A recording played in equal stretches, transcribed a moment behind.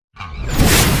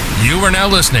You are now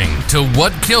listening to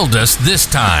What Killed Us This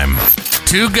Time.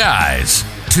 Two guys,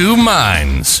 two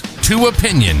minds, two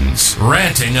opinions,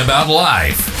 ranting about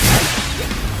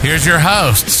life. Here's your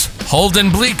hosts, Holden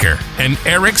Bleeker and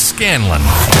Eric Scanlon.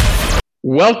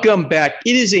 Welcome back.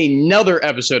 It is another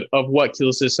episode of What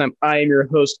Killed Us This Time. I am your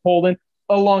host, Holden,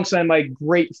 alongside my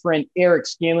great friend, Eric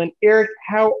Scanlon. Eric,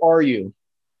 how are you?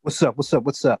 What's up?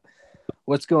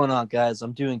 What's going on, guys?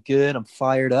 I'm doing good. I'm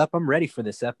fired up. I'm ready for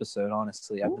this episode,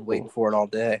 honestly. I've been waiting for it all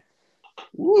day.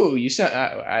 Ooh, you sound,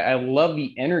 I love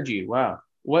the energy. Wow.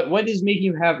 What is making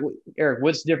you have, Eric,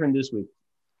 what's different this week?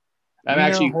 I'm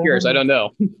actually curious. I don't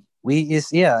know. You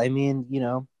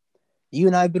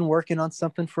and I have been working on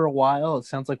something for a while. It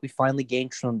sounds like we finally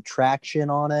gained some traction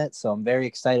on it. So I'm very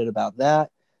excited about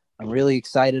that. I'm really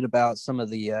excited about some of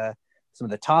the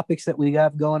topics that we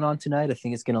have going on tonight. I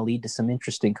think it's going to lead to some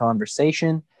interesting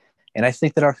conversation. And I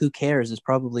think that our Who Cares is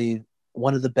probably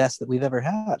one of the best that we've ever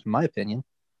had, in my opinion.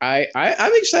 I'm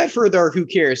excited for our Who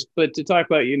Cares, but to talk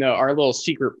about, our little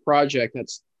secret project,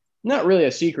 that's not really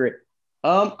a secret.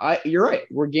 You're right.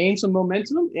 We're gaining some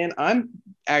momentum, and I'm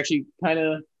actually kind of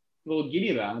a little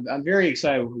giddy about it. I'm very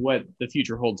excited with what the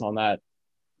future holds on that.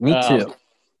 Me too.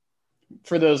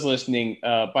 For those listening,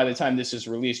 by the time this is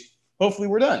released, hopefully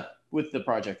we're done with the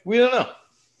project. We don't know.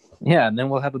 Yeah, and then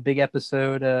we'll have a big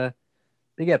episode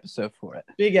for it.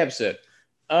 Big episode.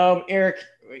 Eric,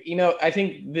 I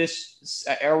think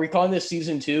are we calling this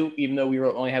season 2, even though we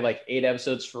only had like 8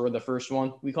 episodes for the first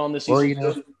one? We calling this season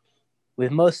 2?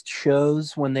 With most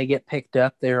shows, when they get picked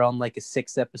up, they're on like a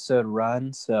 6-episode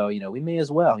run. So, we may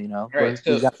as well, Right,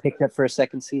 we got picked up for a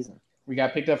second season.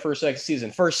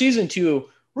 For season 2,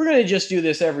 we're going to just do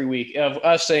this every week of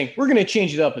us saying we're going to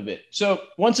change it up a bit. So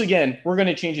once again, we're going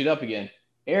to change it up again.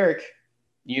 Eric,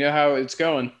 you know how it's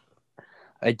going.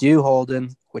 I do,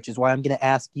 Holden, which is why I'm going to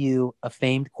ask you a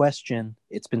famed question.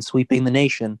 It's been sweeping the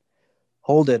nation.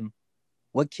 Holden,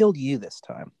 what killed you this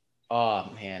time? Oh,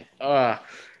 man.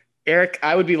 Eric,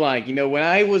 I would be lying. When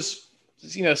I was,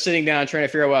 sitting down trying to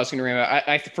figure out what I was going to rant about,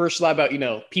 I first thought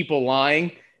about, people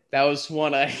lying. That was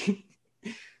one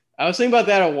I was thinking about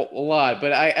that a lot,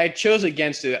 but I chose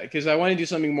against it because I want to do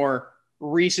something more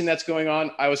recent that's going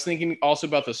on. I was thinking also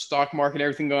about the stock market and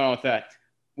everything going on with that.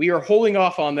 We are holding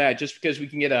off on that just because we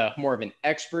can get more of an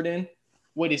expert in.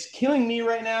 What is killing me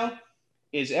right now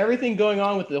is everything going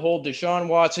on with the whole Deshaun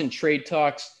Watson trade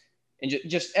talks and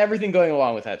just everything going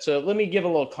along with that. So let me give a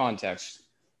little context.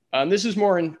 This is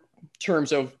more in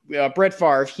terms of Brett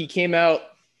Favre. He came out,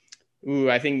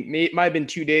 I think it might have been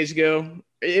 2 days ago.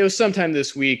 It was sometime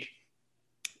this week.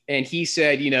 And he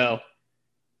said,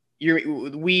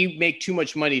 we make too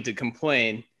much money to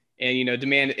complain and,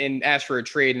 demand and ask for a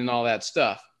trade and all that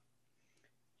stuff.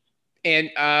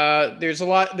 And there's a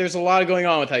lot going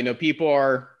on with that. People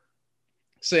are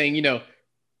saying,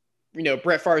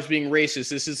 Brett Favre's being racist.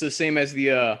 This is the same as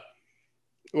the,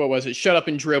 shut up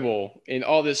and dribble and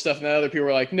all this stuff. And other people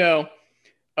were like, no,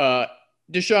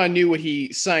 Deshaun knew what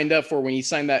he signed up for when he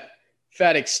signed that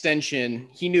fat extension.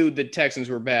 He knew the Texans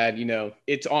were bad.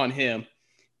 It's on him.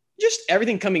 Just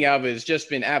everything coming out of it has just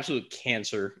been absolute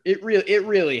cancer. It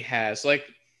really has. Like,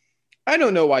 I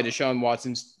don't know why Deshaun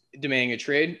Watson's demanding a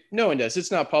trade. No one does.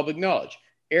 It's not public knowledge.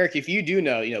 Eric, if you do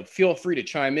know, feel free to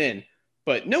chime in.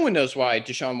 But no one knows why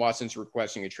Deshaun Watson's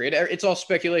requesting a trade. It's all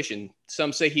speculation.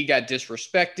 Some say he got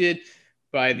disrespected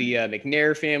by the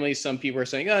McNair family. Some people are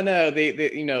saying, oh no,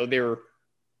 they're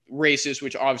racist,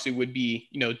 which obviously would be,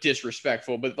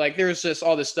 disrespectful. But like, there's just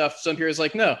all this stuff. Some people is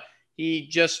like, no, he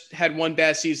just had one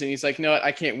bad season. He's like, no,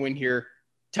 I can't win here.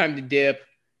 Time to dip.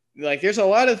 Like, there's a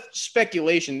lot of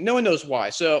speculation. No one knows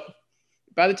why. So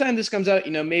by the time this comes out,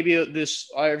 maybe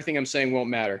everything I'm saying won't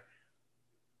matter.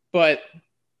 But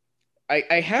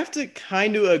I have to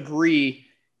kind of agree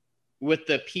with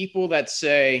the people that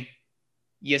say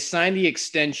you signed the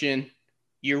extension,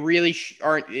 you really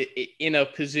aren't in a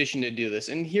position to do this.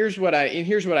 And here's what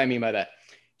I mean by that.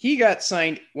 He got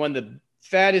signed one of the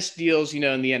fattest deals, in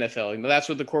the NFL. That's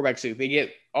what the quarterbacks do. They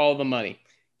get all the money.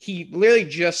 He literally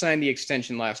just signed the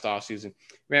extension last offseason.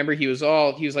 Remember, he was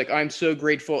like, I'm so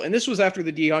grateful. And this was after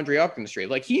the DeAndre Hopkins trade.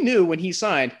 Like, he knew when he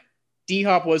signed,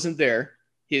 D-Hop wasn't there.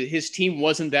 His team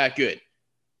wasn't that good.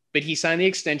 But he signed the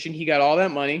extension. He got all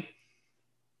that money.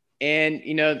 And,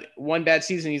 one bad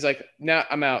season, he's like, nah,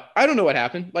 I'm out. I don't know what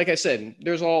happened. Like I said,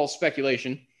 there's all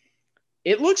speculation.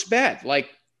 It looks bad. Like,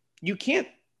 you can't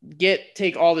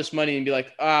take all this money and be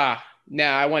like, I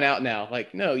went out now.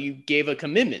 Like, no, you gave a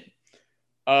commitment.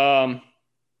 Like,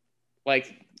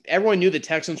 everyone knew the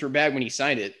Texans were bad when he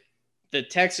signed it.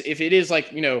 If it is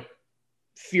like,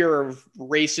 fear of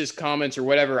racist comments or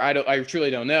whatever, I truly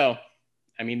don't know.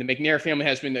 I mean, the McNair family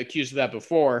has been accused of that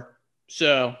before.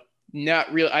 So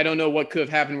not real. I don't know what could have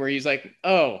happened where he's like,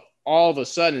 oh, all of a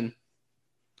sudden.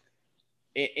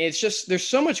 It's just, there's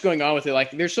so much going on with it.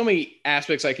 Like, there's so many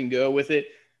aspects I can go with it.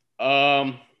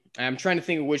 I'm trying to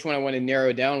think of which one I want to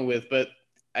narrow down with, but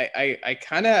I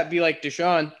kind of be like,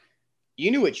 Deshaun,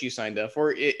 you knew what you signed up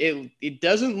for. It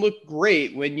doesn't look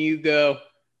great when you go,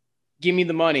 give me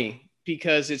the money,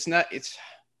 because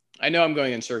I know I'm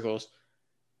going in circles.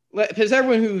 Because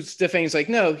everyone who's defending is like,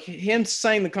 no, him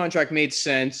signing the contract made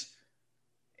sense.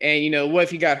 And, what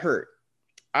if he got hurt?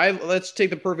 Let's take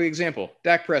the perfect example.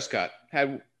 Dak Prescott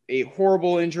had a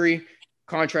horrible injury,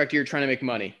 contract year, trying to make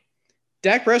money.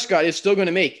 Dak Prescott is still going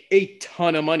to make a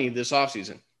ton of money this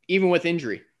offseason, even with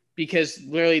injury, because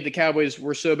literally the Cowboys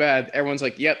were so bad. Everyone's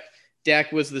like, yep,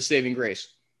 Dak was the saving grace.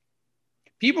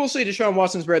 People say Deshaun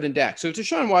Watson's better than Dak. So if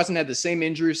Deshaun Watson had the same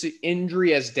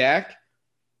injury as Dak,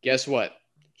 guess what?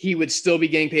 He would still be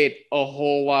getting paid a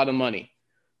whole lot of money.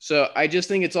 So I just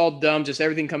think it's all dumb, just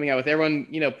everything coming out with everyone,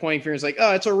 pointing fingers like,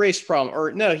 oh, it's a race problem.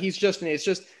 Or no,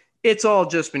 it's all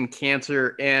just been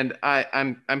cancer. And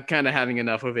I'm kind of having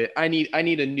enough of it. I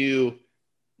need a new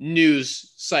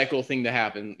news cycle thing to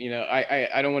happen.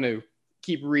 I don't want to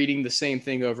keep reading the same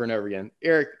thing over and over again.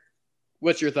 Eric,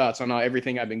 what's your thoughts on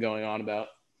everything I've been going on about?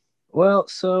 Well,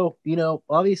 so,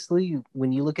 obviously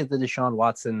when you look at the Deshaun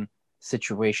Watson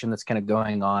situation that's kind of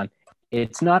going on,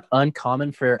 it's not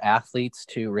uncommon for athletes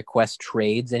to request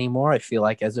trades anymore. I feel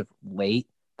like as of late,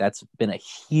 that's been a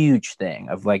huge thing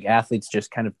of like athletes just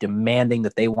kind of demanding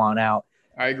that they want out.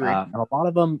 I agree. And a lot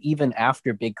of them, even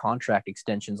after big contract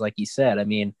extensions, like you said, I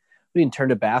mean, we can turn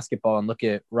to basketball and look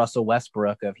at Russell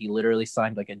Westbrook. He literally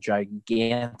signed like a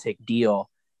gigantic deal,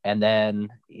 and then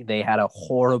they had a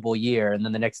horrible year. And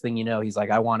then the next thing you know, he's like,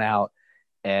 I want out.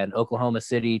 And Oklahoma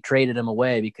City traded him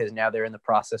away because now they're in the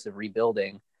process of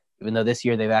rebuilding. Even though this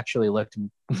year they've actually looked,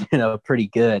 pretty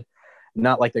good.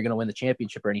 Not like they're going to win the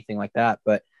championship or anything like that.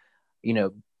 But,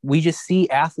 we just see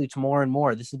athletes more and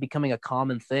more. This is becoming a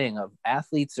common thing of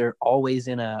athletes are always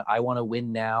in a I want to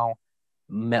win now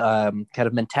kind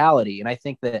of mentality. And I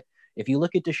think that if you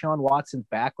look at Deshaun Watson's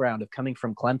background of coming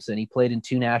from Clemson, he played in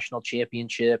 2 national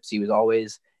championships. He was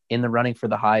always in the running for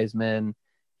the Heisman.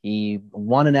 He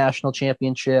won a national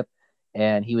championship.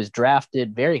 And he was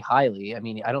drafted very highly. I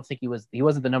mean, I don't think he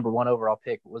wasn't the number 1 overall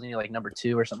pick. Wasn't he like number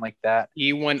 2 or something like that?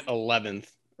 He went 11th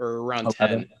or around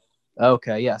 10.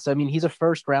 Okay. Yeah. So, I mean, he's a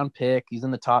first round pick. He's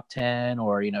in the top 10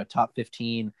 or, top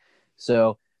 15.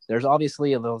 So there's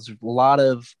obviously a lot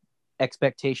of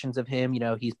expectations of him.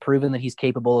 He's proven that he's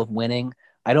capable of winning.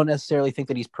 I don't necessarily think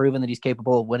that he's proven that he's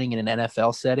capable of winning in an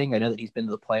NFL setting. I know that he's been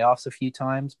to the playoffs a few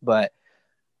times, but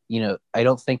I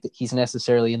don't think that he's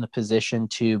necessarily in the position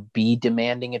to be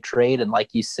demanding a trade. And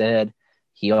like you said,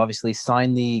 he obviously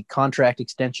signed the contract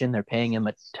extension. They're paying him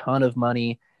a ton of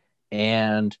money.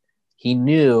 And he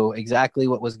knew exactly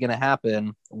what was going to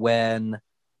happen when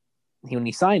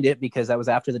he signed it, because that was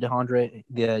after the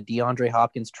DeAndre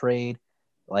Hopkins trade.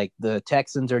 Like, the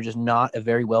Texans are just not a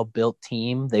very well-built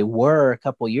team. They were a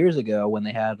couple years ago when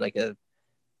they had like a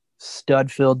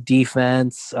stud-filled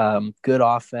defense, good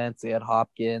offense. They had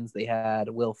Hopkins, they had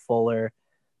Will Fuller.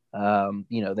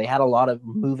 They had a lot of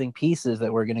moving pieces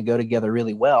that were going to go together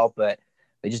really well, but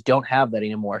they just don't have that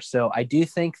anymore. So I do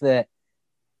think that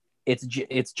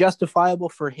it's justifiable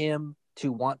for him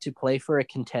to want to play for a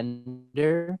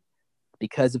contender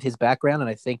because of his background. And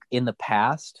I think in the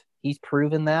past he's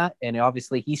proven that. And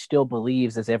obviously he still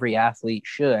believes, as every athlete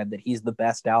should, that he's the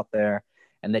best out there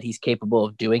and that he's capable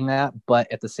of doing that.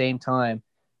 But at the same time,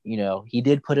 he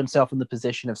did put himself in the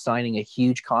position of signing a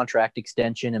huge contract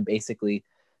extension and basically,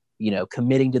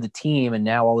 committing to the team. And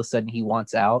now all of a sudden he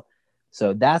wants out.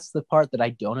 So that's the part that I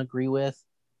don't agree with.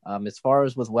 As far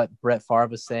as with what Brett Favre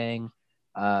was saying,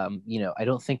 I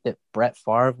don't think that Brett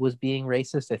Favre was being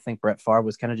racist. I think Brett Favre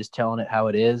was kind of just telling it how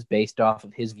it is based off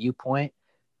of his viewpoint.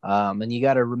 And you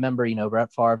got to remember,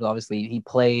 Brett Favre, obviously he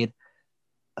played,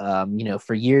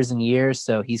 for years and years.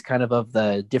 So he's kind of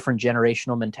the different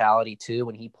generational mentality too.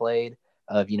 When he played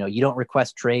of, you don't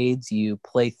request trades, you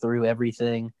play through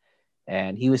everything.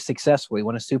 And he was successful. He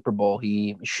won a Super Bowl.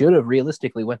 He should have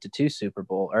realistically went to 2 Super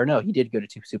Bowls. Or no, he did go to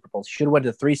 2 Super Bowls. He should have went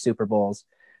to 3 Super Bowls,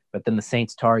 but then the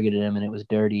Saints targeted him and it was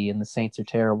dirty, and the Saints are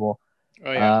terrible.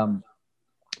 Oh, yeah.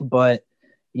 But,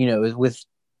 with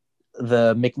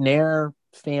the McNair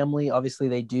family, obviously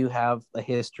they do have a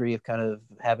history of kind of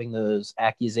having those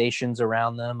accusations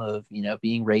around them of,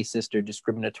 being racist or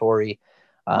discriminatory.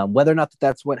 Whether or not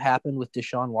that's what happened with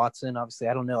Deshaun Watson, obviously,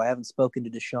 I don't know. I haven't spoken to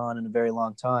Deshaun in a very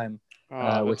long time.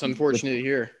 It's unfortunate to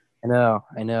hear. I know.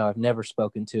 I've never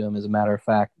spoken to him, as a matter of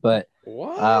fact, but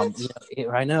What?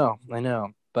 I know.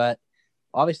 But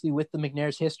obviously, with the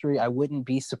McNair's history, I wouldn't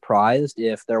be surprised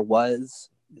if there was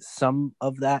some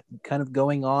of that kind of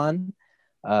going on.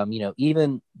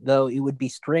 Even though it would be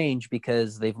strange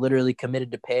because they've literally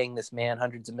committed to paying this man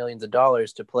hundreds of millions of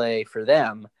dollars to play for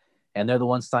them, and they're the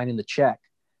ones signing the check.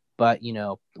 But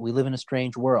we live in a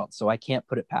strange world, so I can't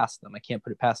put it past them. I can't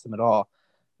put it past them at all.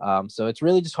 So it's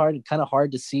really just kind of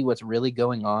hard to see what's really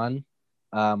going on.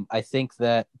 I think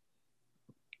that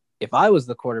if I was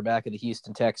the quarterback of the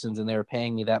Houston Texans and they were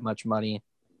paying me that much money,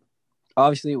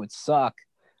 obviously it would suck.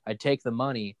 I'd take the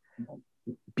money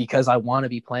because I want to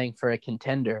be playing for a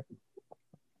contender.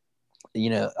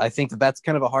 I think that that's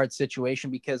kind of a hard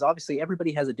situation because obviously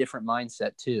everybody has a different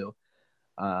mindset too.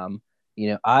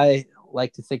 I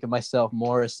like to think of myself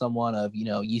more as someone of,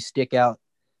 you stick out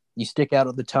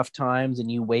of the tough times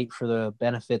and you wait for the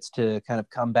benefits to kind of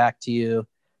come back to you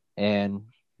and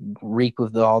reap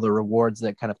with all the rewards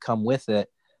that kind of come with it.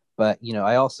 But,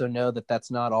 I also know that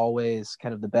that's not always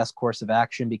kind of the best course of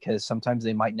action because sometimes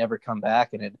they might never come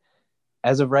back. And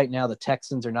as of right now, the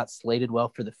Texans are not slated well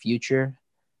for the future.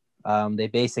 They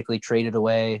basically traded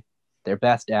away their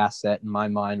best asset in my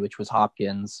mind, which was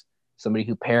Hopkins, somebody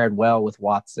who paired well with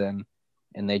Watson,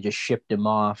 and they just shipped him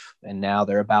off. And now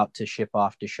they're about to ship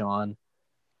off Deshaun.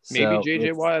 Maybe So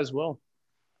JJ Watt as well.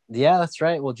 Yeah, that's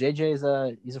right. Well,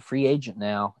 JJ he's a free agent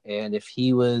now, and if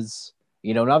he was,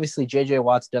 and obviously JJ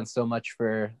Watt's done so much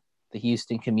for the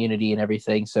Houston community and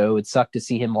everything, so it would suck to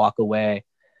see him walk away.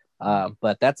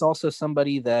 But that's also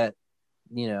somebody that,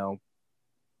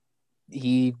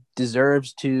 he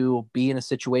deserves to be in a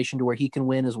situation to where he can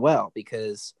win as well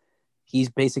because he's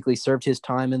basically served his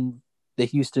time in the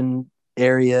Houston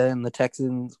area and the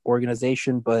Texans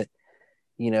organization, but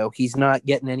he's not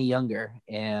getting any younger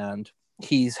and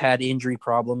he's had injury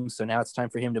problems, so now it's time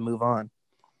for him to move on.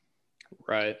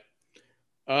 Right.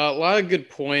 A lot of good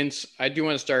points. I do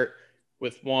want to start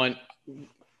with one.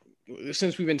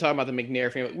 Since we've been talking about the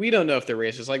McNair family, we don't know if they're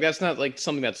racist. Like, that's not like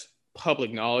something that's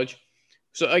public knowledge.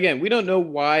 So again, we don't know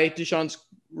why Deshaun's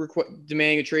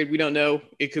demanding a trade. We don't know.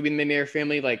 It could be the McNair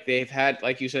family. Like, they've had,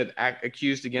 like you said,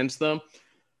 accused against them.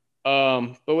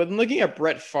 But when looking at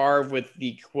Brett Favre with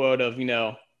the quote of,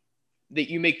 that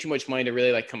you make too much money to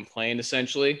really like complain,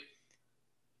 essentially,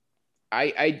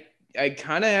 I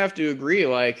kind of have to agree.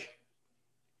 Like,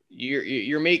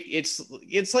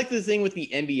 it's like the thing with the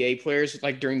NBA players,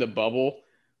 like during the bubble,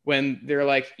 when they're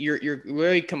like, you're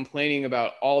literally complaining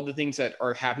about all the things that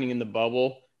are happening in the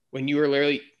bubble when you are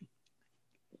literally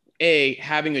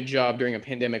having a job during a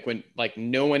pandemic when like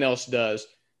no one else does.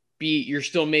 B, you're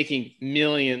still making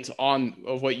millions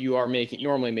of what you are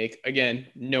normally make. Again,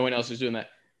 no one else is doing that.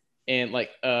 And like,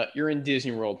 you're in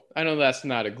Disney World. I know that's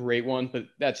not a great one, but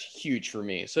that's huge for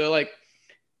me. So like,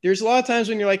 there's a lot of times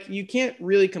when you're like, you can't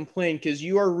really complain because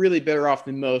you are really better off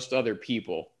than most other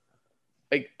people.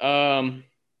 Like,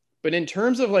 but in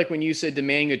terms of like when you said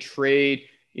demanding a trade,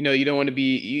 you don't want to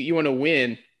be, you want to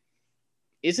win.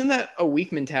 Isn't that a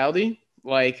weak mentality?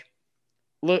 Like,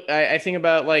 look, I think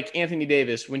about like Anthony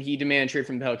Davis when he demanded trade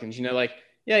from the Pelicans. Like,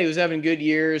 yeah, he was having good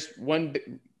years. One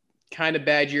kind of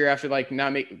bad year after like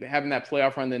having that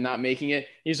playoff run, then not making it.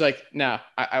 He's like, nah,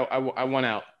 I want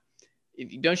out.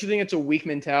 Don't you think it's a weak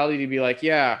mentality to be like,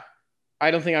 yeah, I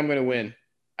don't think I'm going to win.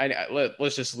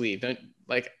 Let's just leave.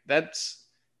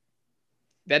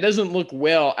 That doesn't look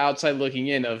well outside looking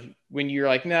in of when you're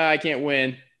like, nah, I can't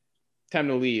win. Time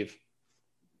to leave.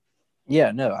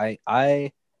 Yeah, no,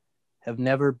 I have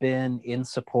never been in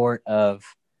support of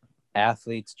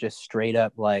athletes just straight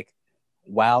up like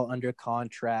while under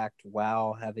contract,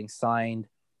 while having signed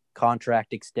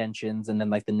contract extensions and then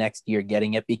like the next year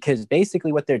getting it, because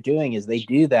basically what they're doing is they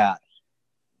do that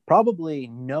probably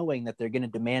knowing that they're going to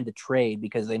demand a trade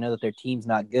because they know that their team's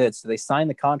not good. So they sign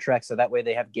the contract so that way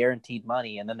they have guaranteed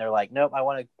money. And then they're like, nope, I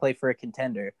want to play for a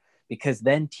contender, because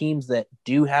then teams that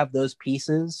do have those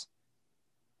pieces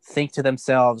think to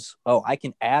themselves, oh, I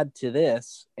can add to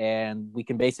this and we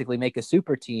can basically make a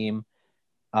super team.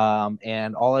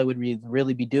 And all I would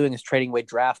really be doing is trading away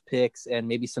draft picks and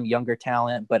maybe some younger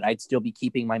talent, but I'd still be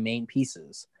keeping my main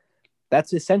pieces.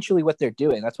 That's essentially what they're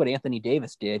doing. That's what Anthony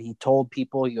Davis did. He told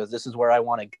people, he goes, this is where I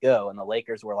want to go. And the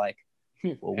Lakers were like,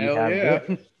 well, we have yeah.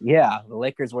 this. Yeah. The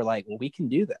Lakers were like, well, we can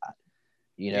do that.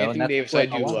 Anthony Davis, I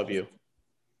do love you.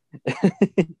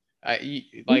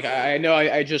 I know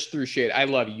I just threw shade. I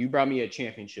love you. You brought me a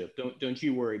championship. Don't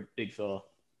you worry, big fella.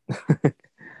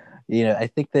 I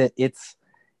think that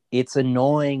it's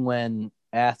annoying when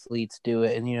athletes do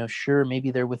it, and sure,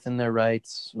 maybe they're within their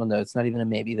rights. Well, no, it's not even a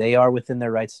maybe. They are within their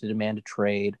rights to demand a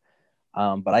trade,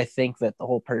 But I think that the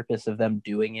whole purpose of them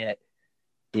doing it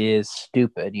is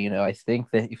stupid. I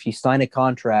think that if you sign a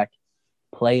contract,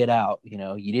 play it out.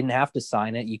 You didn't have to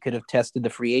sign it. You could have tested the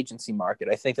free agency market.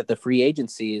 I think that the free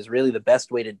agency is really the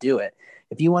best way to do it.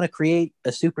 If you want to create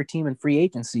a super team in free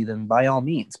agency, then by all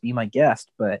means, be my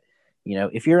guest. But,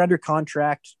 if you're under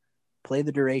contract, play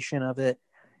the duration of it.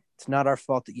 It's not our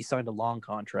fault that you signed a long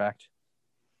contract.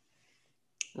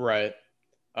 Right.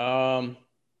 I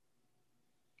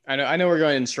know we're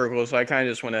going in circles, so I kind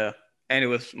of just want to end it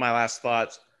with my last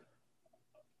thoughts.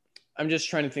 I'm just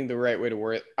trying to think the right way to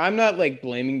word it. I'm not like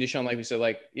blaming Deshaun, like we said.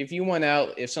 Like, if you went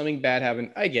out, if something bad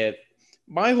happened, I get it.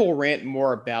 My whole rant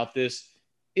more about this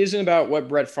isn't about what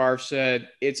Brett Favre said.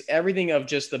 It's everything of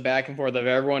just the back and forth of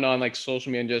everyone on like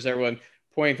social media and just everyone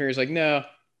pointing fingers like, no,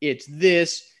 it's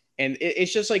this. And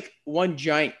it's just like one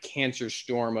giant cancer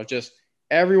storm of just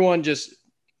everyone just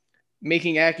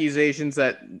making accusations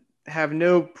that have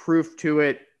no proof to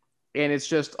it. And it's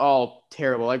just all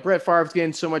terrible. Like, Brett Favre's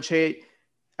getting so much hate.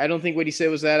 I don't think what he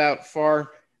said was that out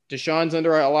far. Deshaun's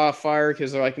under a lot of fire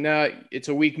because they're like, no, it's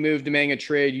a weak move demanding a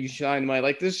trade. You sign my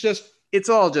like this. It's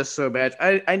all just so bad.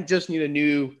 I just need a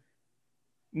new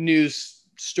news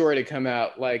story to come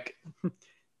out, like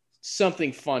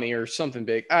something funny or something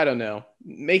big. I don't know.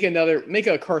 Make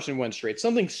a Carson Wentz trade.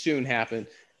 Something soon happen.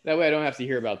 That way I don't have to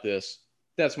hear about this.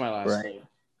 That's my last thing.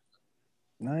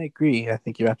 I agree. I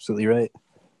think you're absolutely right.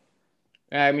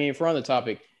 I mean, if we're on the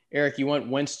topic, Eric, you want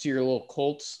Wentz to your little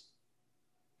Colts?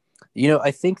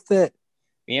 I think that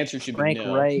the answer should Frank be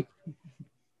no. Wright.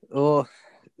 Oh,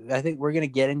 I think we're going to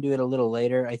get into it a little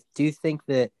later. I do think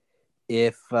that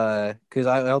because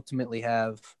I ultimately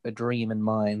have a dream in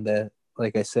mind that,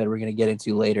 like I said, we're going to get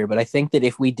into later. But I think that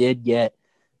if we did get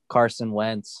Carson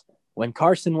Wentz, when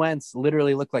Carson Wentz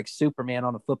literally looked like Superman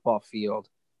on a football field,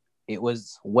 it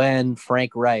was when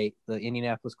Frank Wright, the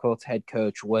Indianapolis Colts head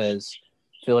coach, was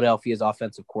Philadelphia's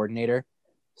offensive coordinator.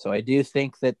 So I do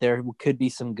think that there could be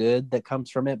some good that comes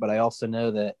from it, but I also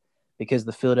know that because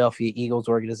the Philadelphia Eagles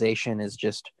organization is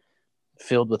just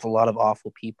filled with a lot of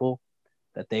awful people,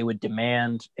 that they would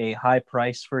demand a high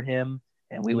price for him,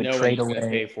 and we would trade away.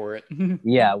 Pay for it.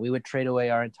 Yeah, we would trade away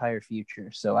our entire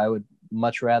future. So I would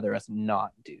much rather us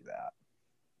not do that.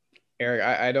 Eric,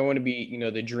 I don't want to be,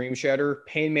 the dream shatter.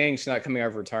 Peyton Manning's not coming out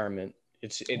of retirement.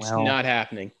 It's not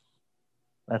happening.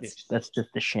 That's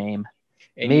just a shame.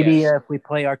 And maybe if we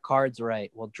play our cards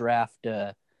right, we'll draft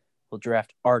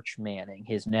Arch Manning,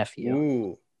 his nephew.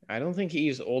 Ooh, I don't think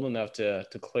he's old enough to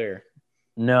clear.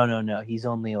 No. He's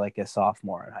only like a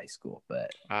sophomore in high school,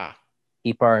 but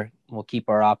we'll keep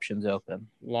our options open.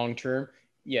 Long term,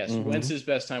 yes. Mm-hmm. Wentz's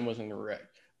best time wasn't correct.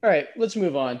 All right, let's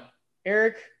move on.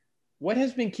 Eric, what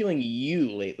has been killing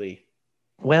you lately?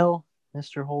 Well,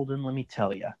 Mr. Holden, let me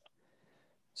tell you.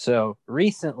 So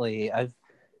recently, I've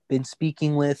been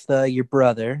speaking with your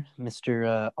brother,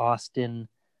 Mr. Austin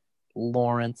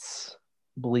Lawrence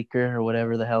Bleeker, or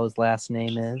whatever the hell his last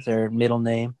name is, or middle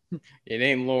name. It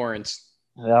ain't Lawrence.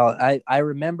 Well, I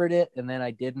remembered it, and then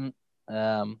I didn't.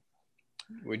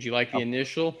 Would you like the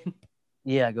initial?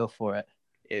 Yeah, go for it.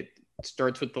 It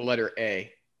starts with the letter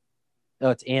A. Oh,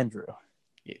 it's Andrew.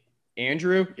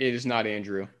 Andrew? It is not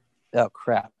Andrew. Oh,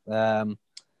 crap.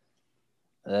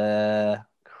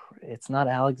 It's not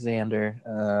Alexander.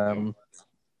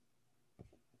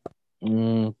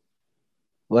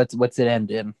 What's it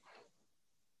end in?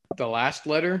 The last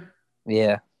letter?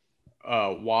 Yeah.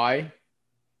 Y.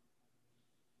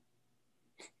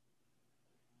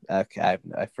 Okay,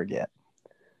 I forget.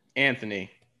 Anthony,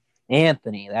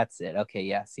 that's it. Okay,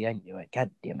 yeah. See, I knew it.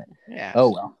 God damn it. Yeah.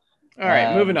 Oh well. All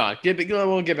right, moving on.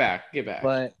 We'll get back.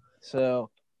 But so,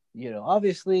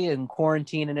 obviously in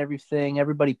quarantine and everything,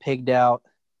 everybody pigged out,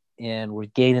 and we're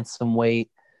gaining some weight,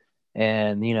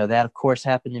 and that of course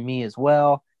happened to me as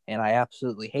well, and I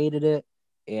absolutely hated it,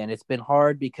 and it's been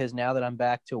hard because now that I'm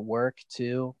back to work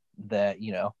too, that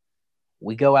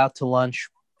we go out to lunch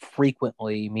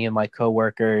frequently, me and my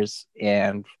coworkers,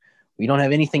 and we don't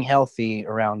have anything healthy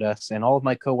around us, and all of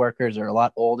my coworkers are a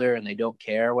lot older and they don't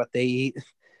care what they eat.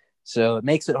 So it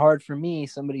makes it hard for me,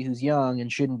 somebody who's young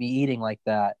and shouldn't be eating like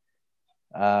that.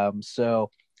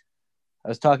 So I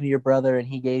was talking to your brother, and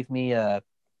he gave me an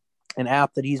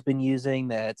app that he's been using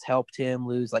that's helped him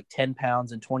lose like 10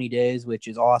 pounds in 20 days, which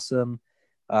is awesome.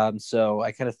 So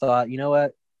I kind of thought, you know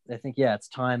what? I think, it's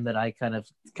time that I kind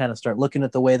of start looking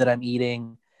at the way that I'm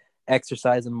eating,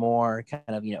 exercising more, kind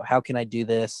of, how can I do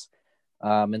this?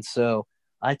 And so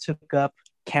I took up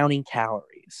counting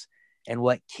calories. And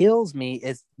what kills me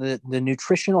is the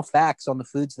nutritional facts on the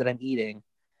foods that I'm eating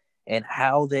and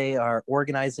how they are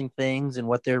organizing things and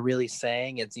what they're really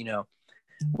saying. It's,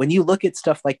 when you look at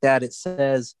stuff like that, it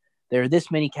says there are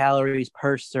this many calories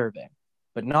per serving,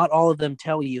 but not all of them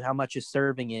tell you how much a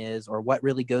serving is or what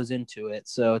really goes into it.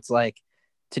 So it's like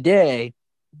today,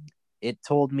 it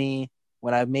told me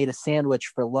when I made a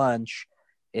sandwich for lunch,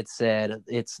 it said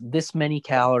it's this many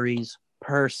calories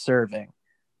per serving,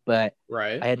 but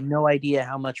Right. I had no idea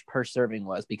how much per serving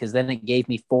was because then it gave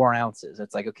me 4 ounces.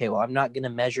 It's like, okay, well, I'm not going to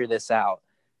measure this out.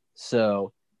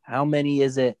 So how many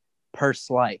is it per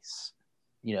slice?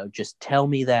 Just tell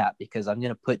me that because I'm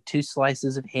going to put 2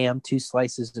 slices of ham, 2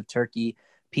 slices of turkey,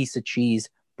 piece of cheese,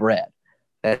 bread.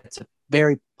 That's a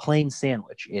very plain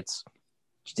sandwich. It's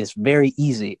just very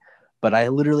easy, but I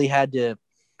literally had to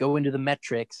go into the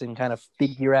metrics and kind of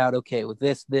figure out, okay, with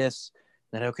this,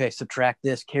 then okay, subtract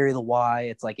this, carry the Y.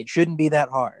 It's like, it shouldn't be that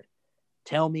hard.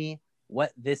 Tell me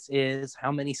what this is,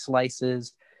 how many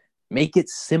slices, make it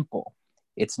simple.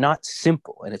 It's not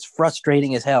simple and it's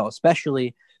frustrating as hell,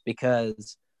 especially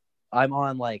because I'm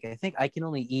on I think I can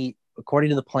only eat according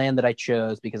to the plan that I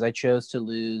chose because I chose to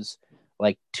lose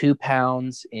 2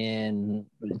 pounds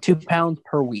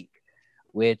per week,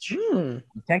 which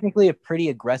technically a pretty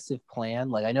aggressive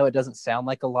plan. I know it doesn't sound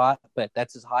like a lot, but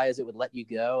that's as high as it would let you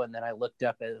go. And then I looked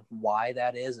up at why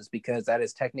that is because that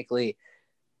is technically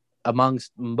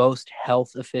amongst most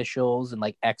health officials and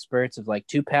experts of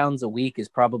 2 pounds a week is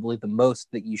probably the most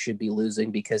that you should be losing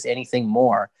because anything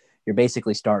more, you're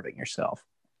basically starving yourself.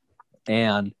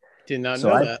 And did not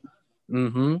know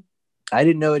that. I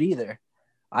didn't know it either.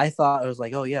 I thought I was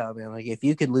like, oh yeah, man, if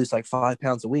you could lose 5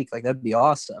 pounds a week, that'd be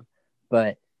awesome.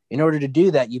 But in order to do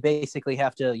that, you basically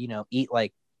have to, eat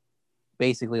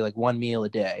basically 1 meal a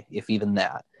day, if even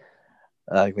that.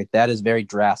 That is very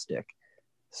drastic.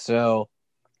 So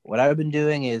what I've been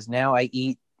doing is now I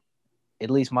eat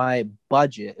at least my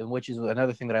budget, and which is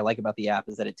another thing that I like about the app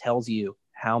is that it tells you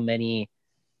how many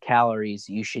calories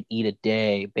you should eat a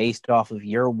day based off of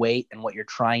your weight and what you're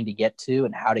trying to get to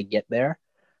and how to get there.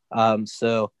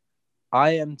 So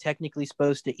I am technically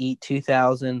supposed to eat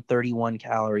 2,031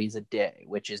 calories a day,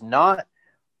 which is not,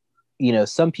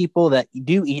 some people that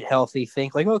do eat healthy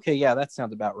think okay, yeah, that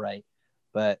sounds about right.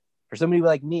 But for somebody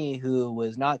like me who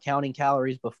was not counting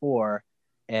calories before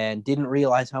and didn't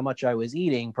realize how much I was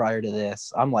eating prior to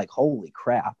this, I'm like, holy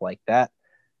crap,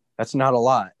 that's not a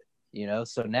lot,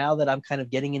 So now that I'm kind of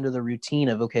getting into the routine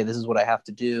of, okay, this is what I have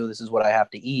to do, this is what I have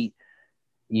to eat,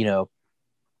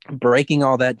 breaking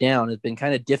all that down has been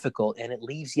kind of difficult and it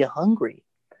leaves you hungry.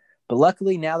 But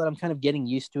luckily, now that I'm kind of getting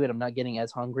used to it, I'm not getting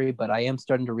as hungry, but I am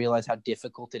starting to realize how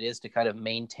difficult it is to kind of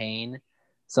maintain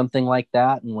something like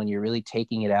that. And when you're really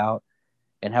taking it out,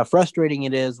 and how frustrating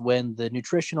it is when the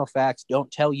nutritional facts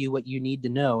don't tell you what you need to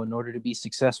know in order to be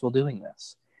successful doing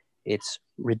this. It's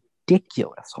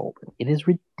ridiculous, Holden. It is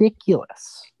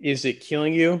ridiculous. Is it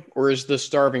killing you or is the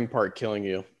starving part killing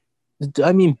you?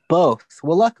 I mean, both.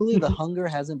 Well, luckily, the hunger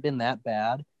hasn't been that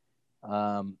bad.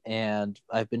 And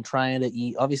I've been trying to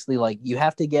eat, obviously, you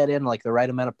have to get in the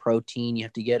right amount of protein. You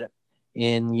have to get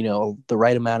in, the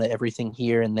right amount of everything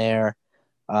here and there.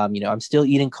 I'm still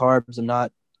eating carbs. I'm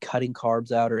not cutting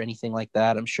carbs out or anything like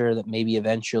that. I'm sure that maybe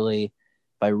eventually,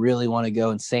 if I really want to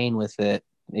go insane with it,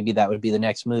 maybe that would be the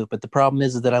next move. But the problem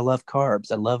is that I love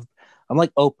carbs. I'm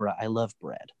like Oprah. I love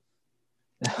bread.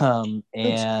 And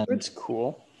it's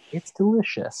cool. It's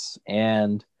delicious.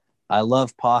 And I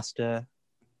love pasta.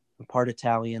 I'm part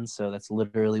Italian, so that's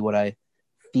literally what I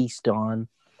feast on.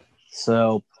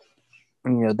 So,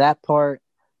 that part,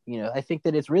 I think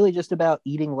that it's really just about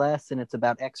eating less and it's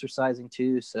about exercising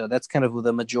too. So that's kind of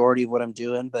the majority of what I'm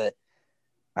doing, but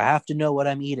I have to know what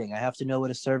I'm eating. I have to know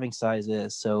what a serving size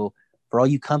is. So for all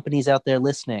you companies out there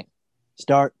listening,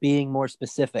 start being more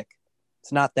specific.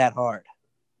 It's not that hard.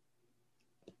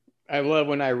 I love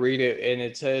when I read it and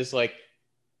it says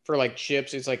for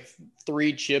chips, it's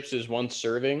 3 chips is 1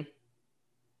 serving.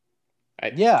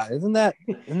 Isn't that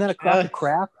a crock of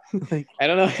crap? I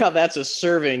don't know how that's a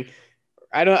serving.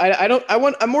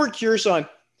 I'm more curious on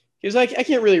because I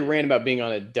can't really rant about being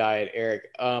on a diet, Eric.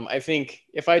 I think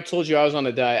if I told you I was on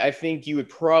a diet, I think you would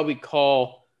probably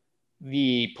call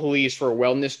the police for a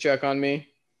wellness check on me.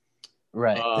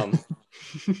 Right.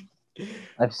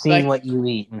 I've seen what you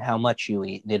eat and how much you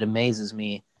eat. It amazes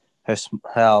me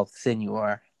how thin you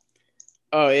are.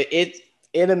 Oh, it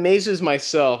amazes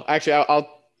myself. Actually,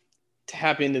 I'll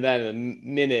tap into that in a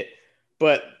minute.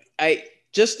 But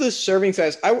just the serving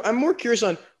size. I'm more curious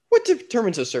on what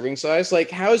determines a serving size.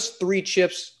 How is 3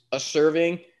 chips a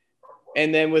serving?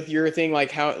 And then with your thing,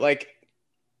 how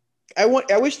I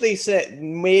wish they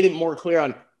made it more clear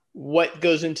on what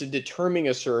goes into determining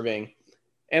a serving.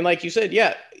 And like you said,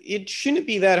 yeah, it shouldn't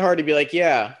be that hard to be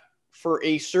for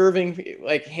a serving,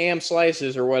 like ham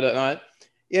slices or whatnot,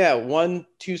 yeah,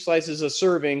 1-2 slices a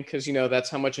serving, because that's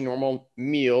how much a normal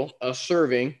meal, a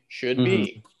serving, should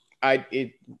be.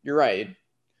 You're right.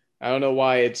 I don't know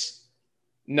why it's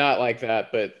not like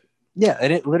that, but yeah,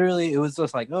 and it was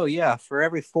just like, oh yeah, for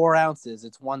every 4 ounces,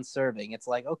 it's 1 serving. It's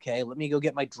like, okay, let me go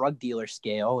get my drug dealer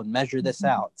scale and measure this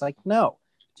out. It's like, no,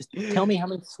 just tell me how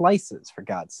many slices, for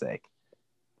God's sake.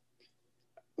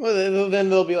 Well, then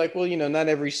they'll be like, well, not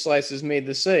every slice is made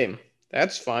the same.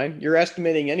 That's fine. You're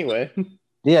estimating anyway.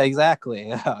 Yeah, exactly.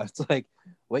 Yeah, it's like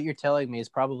what you're telling me is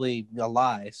probably a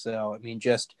lie. So, I mean,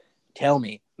 just tell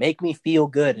me, make me feel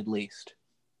good at least.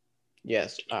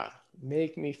 Yes.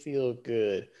 Make me feel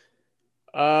good.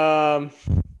 I'm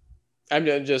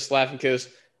just laughing because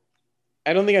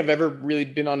I don't think I've ever really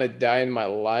been on a diet in my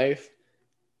life,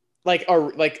 like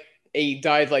a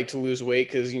diet like to lose weight,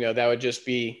 because that would just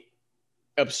be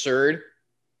absurd.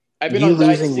 I've been You on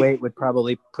diets losing weight would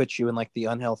probably put you in like the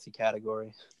unhealthy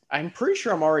category. I'm pretty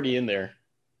sure I'm already in there.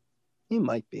 You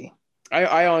might be.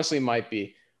 I honestly might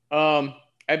be.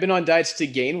 I've been on diets to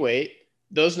gain weight.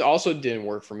 Those also didn't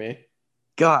work for me.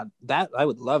 God, that I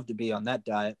would love to be on that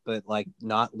diet, but like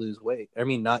not lose weight. I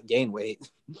mean, not gain weight.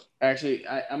 Actually,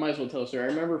 I might as well tell a story. I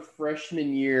remember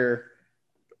freshman year,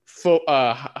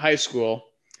 high school.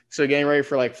 So getting ready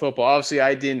for like football. Obviously,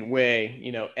 I didn't weigh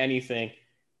anything,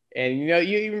 and you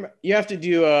have to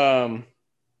do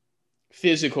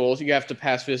physicals. You have to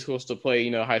pass physicals to play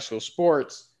high school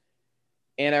sports.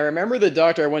 And I remember the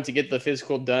doctor I went to get the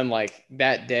physical done like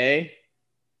that day.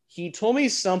 He told me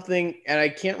something, and I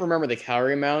can't remember the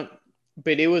calorie amount,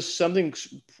 but it was something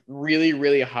really,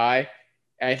 really high.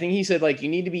 And I think he said like you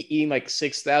need to be eating like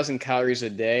 6,000 calories a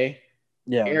day.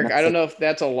 Yeah, Eric, I don't know if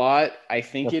that's a lot. I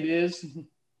think it is.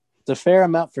 It's a fair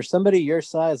amount for somebody your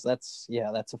size. That's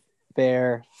a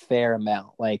fair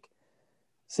amount. Like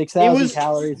 6,000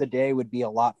 calories a day would be a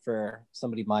lot for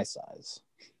somebody my size.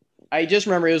 I just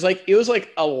remember it was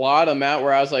like a lot amount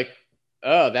where I was like,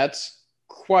 oh, that's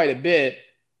quite a bit.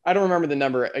 I don't remember the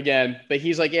number again, but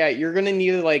he's like, yeah, you're going to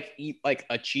need to like eat like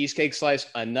a cheesecake slice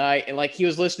a night. And like, he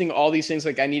was listing all these things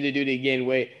like I need to do to gain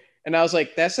weight. And I was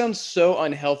like, that sounds so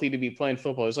unhealthy to be playing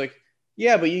football. It's like,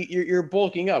 yeah, but you're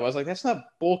bulking up. I was like, that's not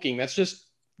bulking. That's just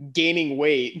gaining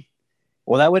weight.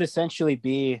 Well, that would essentially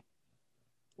be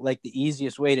like the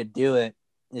easiest way to do it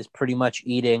is pretty much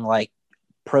eating like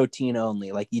protein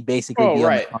only. Like you'd basically be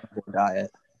on the carnivore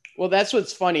diet. Well, that's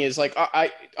what's funny is like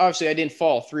I obviously I didn't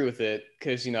follow through with it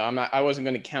because I wasn't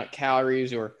going to count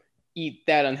calories or eat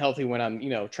that unhealthy when I'm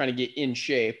trying to get in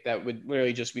shape. That would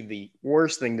literally just be the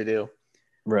worst thing to do.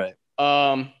 Right.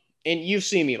 And you've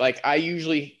seen me like I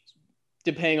usually,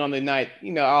 depending on the night,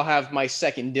 I'll have my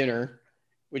second dinner,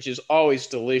 which is always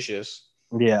delicious.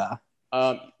 Yeah.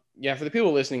 Yeah. For the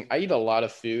people listening, I eat a lot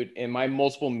of food, and my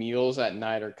multiple meals at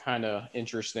night are kind of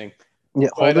interesting. Yeah,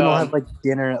 Holden will have like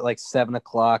dinner at like 7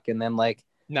 o'clock, and then like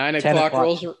 9 o'clock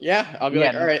rolls. Yeah, I'll be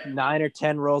like, all right. 9 or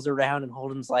 10 rolls around, and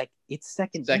Holden's like, it's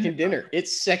second dinner.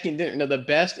 It's second dinner. No, the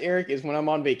best, Eric, is when I'm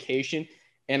on vacation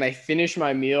and I finish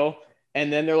my meal,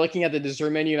 and then they're looking at the dessert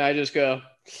menu, and I just go,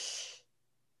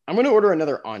 I'm going to order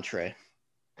another entree.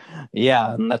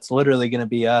 Yeah, and that's literally going to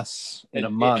be us in a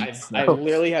month. I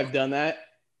literally have done that.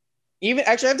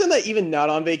 I've done that even not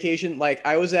on vacation. Like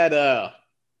I was at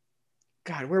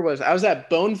God, where was I? I was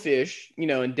at Bonefish,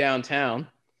 in downtown,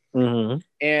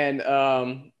 and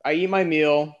I eat my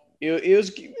meal.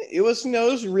 It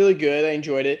was really good. I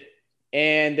enjoyed it,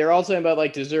 and they're all talking about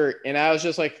like dessert, and I was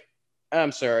just like,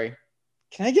 I'm sorry,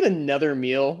 can I get another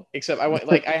meal? Except I went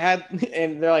like I had,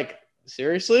 and they're like,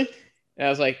 seriously, and I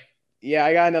was like, yeah,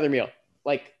 I got another meal.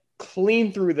 Like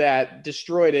clean through that,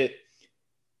 destroyed it.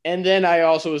 And then I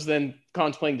also was then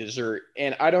contemplating dessert,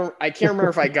 and I can't remember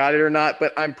if I got it or not,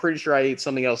 but I'm pretty sure I ate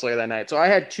something else later that night. So I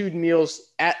had 2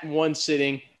 meals at one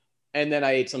sitting, and then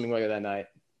I ate something later that night.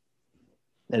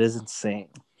 That is insane.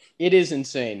 It is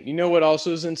insane. You know what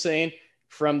also is insane?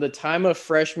 From the time of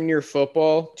freshman year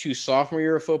football to sophomore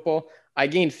year of football, I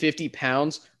gained 50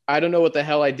 pounds. I don't know what the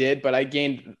hell I did, but I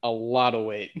gained a lot of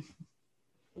weight.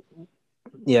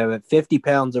 Yeah, but 50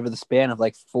 pounds over the span of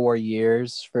like 4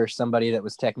 years for somebody that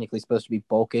was technically supposed to be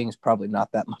bulking is probably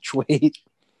not that much weight.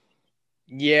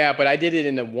 Yeah, but I did it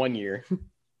in 1 year.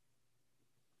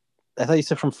 I thought you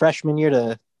said from freshman year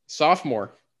to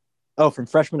sophomore. Oh, from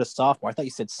freshman to sophomore. I thought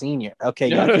you said senior. Okay.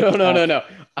 No.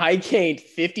 I gained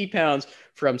 50 pounds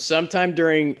from sometime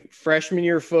during freshman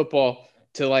year of football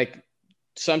to like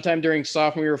sometime during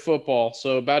sophomore year of football.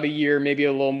 So about a year, maybe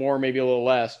a little more, maybe a little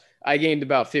less. I gained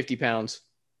about 50 pounds.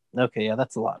 Okay, yeah,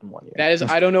 that's a lot in 1 year. That is,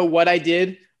 I don't know what I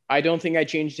did. I don't think I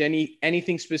changed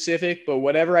anything specific, but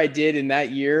whatever I did in that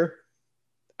year,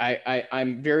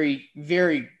 I'm very,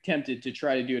 very tempted to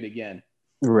try to do it again.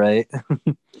 Right.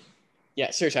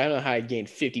 Yeah, seriously, I don't know how I gained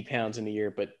 50 pounds in a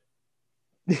year, but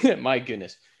my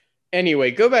goodness.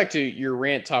 Anyway, go back to your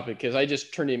rant topic because I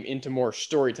just turned him into more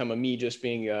story time of me just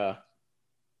being a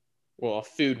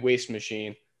food waste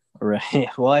machine. Right.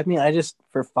 Well, I mean,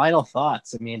 for final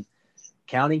thoughts, I mean,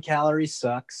 counting calories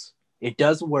sucks. It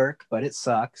does work, but it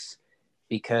sucks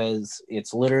because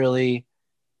it's literally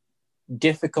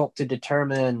difficult to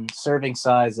determine serving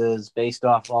sizes based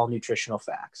off all nutritional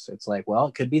facts. It's like, well,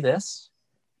 it could be this,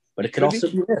 but it could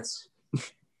also be this.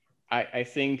 I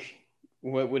think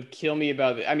what would kill me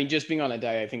about it, I mean, just being on a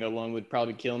diet, I think alone would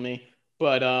probably kill me.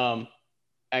 But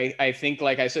I think,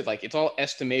 like I said, like it's all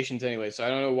estimations anyway. So I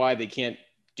don't know why they can't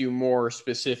do more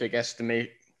specific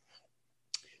estimations.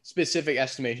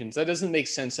 That doesn't make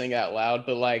sense saying out loud,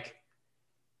 but like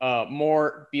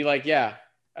more be like, yeah,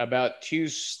 about 2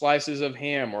 slices of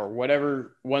ham or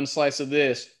whatever, 1 slice of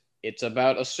this. It's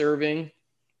about a serving.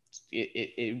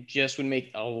 It just would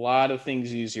make a lot of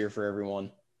things easier for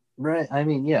everyone. Right. I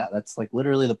mean, yeah, that's like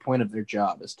literally the point of their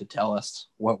job is to tell us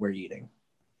what we're eating.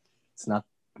 It's not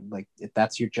like if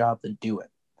that's your job, then do it.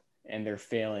 And they're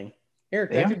failing.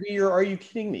 Eric, that could be your "Are you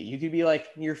kidding me?" You could be like,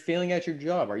 "You're failing at your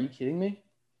job. Are you kidding me?"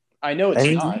 I know it's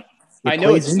not. I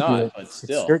know it's not, but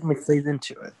still. It certainly plays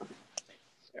into it.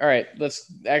 All right, let's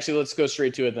go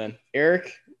straight to it then.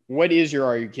 Eric, what is your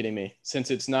 "Are you kidding me?"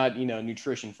 Since it's not,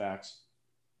 nutrition facts.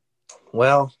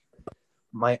 Well,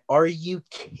 my "Are you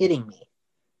kidding me?"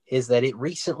 is that it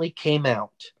recently came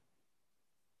out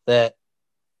that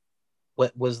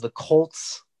what was the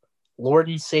Colts' Lord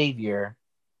and Savior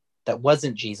that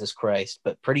wasn't Jesus Christ,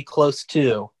 but pretty close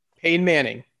to. Peyton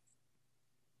Manning.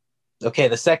 Okay,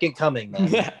 the second coming,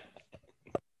 then.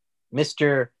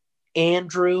 Mr.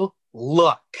 Andrew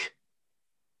Luck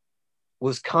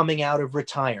was coming out of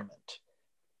retirement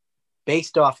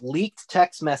based off leaked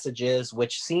text messages,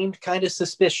 which seemed kind of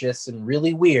suspicious and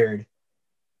really weird,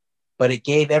 but it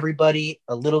gave everybody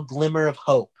a little glimmer of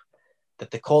hope that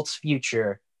the Colts'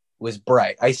 future was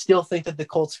bright. I still think that the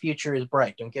Colts' future is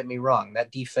bright. Don't get me wrong.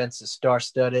 That defense is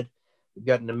star-studded. We've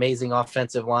got an amazing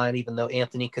offensive line, even though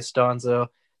Anthony Costanzo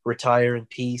retire in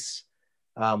peace.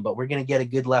 But we're going to get a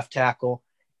good left tackle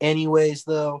anyways,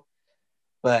 though.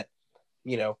 But,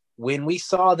 when we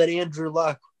saw that Andrew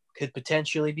Luck could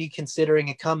potentially be considering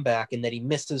a comeback and that he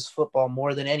misses football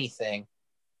more than anything,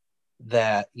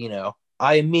 that,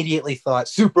 I immediately thought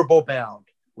Super Bowl bound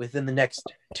within the next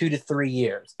 2 to 3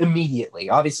 years.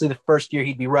 Immediately. Obviously, the first year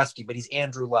he'd be rusty, but he's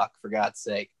Andrew Luck, for God's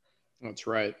sake. That's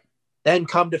right. Then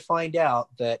come to find out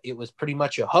that it was pretty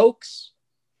much a hoax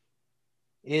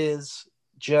is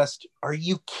just, are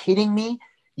you kidding me?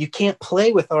 You can't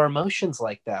play with our emotions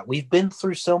like that. We've been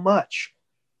through so much.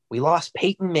 We lost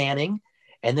Peyton Manning,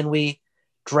 and then we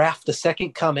draft the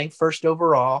second coming, first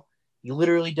overall. He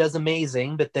literally does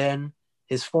amazing, but then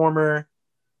his former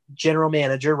general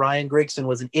manager, Ryan Grigson,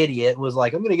 was an idiot and was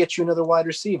like, I'm going to get you another wide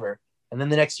receiver. And then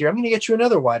the next year, I'm going to get you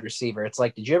another wide receiver. It's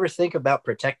like, did you ever think about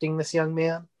protecting this young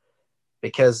man?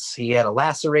 Because he had a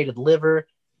lacerated liver.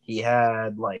 He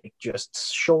had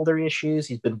just shoulder issues.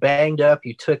 He's been banged up.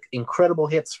 He took incredible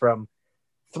hits from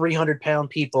 300-pound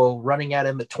people running at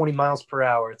him at 20 miles per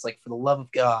hour. It's like, for the love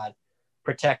of God,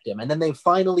 protect him. And then they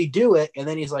finally do it. And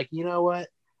then he's like, you know what?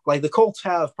 The Colts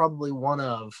have probably one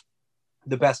of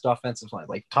the best offensive line,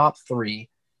 top 3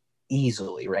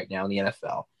 easily right now in the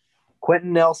NFL.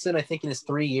 Quentin Nelson, I think in his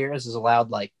 3 years has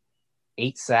allowed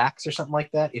 8 sacks or something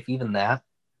like that, if even that.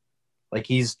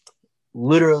 He's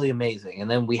literally amazing.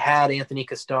 And then we had Anthony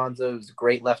Costanzo, who's a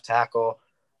great left tackle,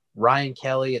 Ryan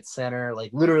Kelly at center,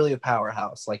 literally a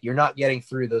powerhouse. You're not getting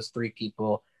through those 3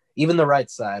 people, even the right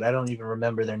side. I don't even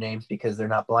remember their names because they're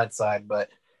not blindside, but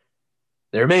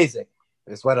they're amazing.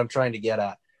 Is what I'm trying to get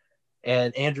at.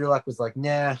 And Andrew Luck was like,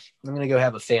 nah, I'm going to go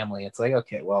have a family. It's like,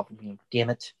 okay, well,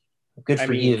 damn it. Good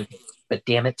for you, but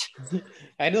damn it.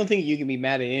 I don't think you can be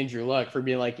mad at Andrew Luck for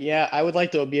being like, yeah, I would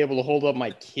like to be able to hold up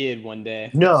my kid one day.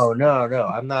 No.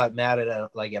 I'm not mad at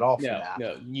it, at all for that.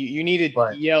 No, you need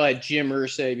to yell at Jim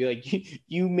Irsay, be like,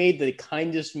 you made the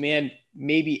kindest man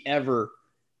maybe ever,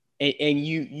 and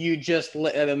you just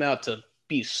let him out to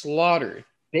be slaughtered.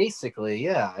 Basically,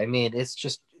 yeah. I mean,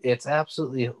 it's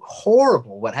absolutely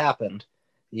horrible what happened,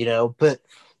 but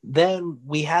then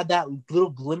we had that little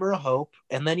glimmer of hope.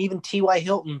 And then even T.Y.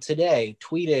 Hilton today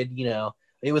tweeted,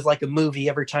 it was like a movie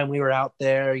every time we were out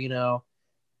there,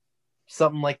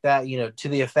 something like that, to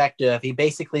the effect of he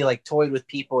basically toyed with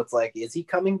people. It's like, is he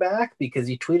coming back? Because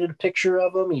he tweeted a picture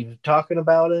of him. He was talking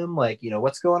about him,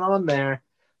 what's going on there?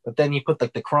 But then you put the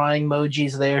crying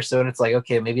emojis there. So it's like,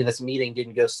 okay, maybe this meeting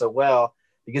didn't go so well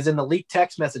because in the leaked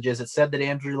text messages, it said that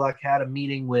Andrew Luck had a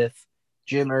meeting with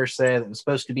Jim Irsay that was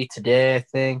supposed to be today, I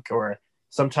think, or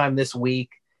sometime this week.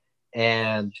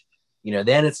 And,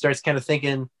 then it starts kind of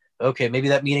thinking, okay, maybe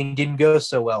that meeting didn't go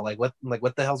so well. Like what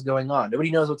the hell's going on?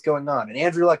 Nobody knows what's going on. And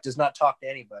Andrew Luck does not talk to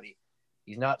anybody.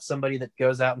 He's not somebody that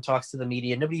goes out and talks to the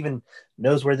media. Nobody even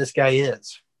knows where this guy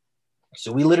is.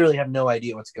 So we literally have no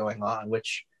idea what's going on,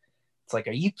 which it's like,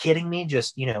 are you kidding me?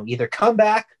 Just, either come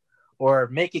back or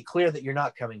make it clear that you're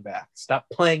not coming back. Stop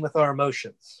playing with our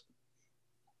emotions.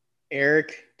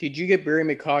 Eric, did you get Barry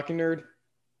McCocknerd?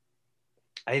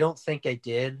 I don't think I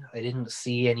did. I didn't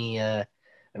see any.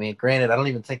 Granted, I don't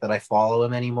even think that I follow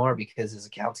him anymore because his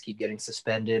accounts keep getting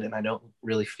suspended and I don't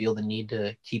really feel the need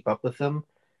to keep up with them.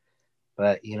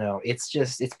 But,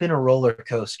 it's been a roller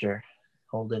coaster,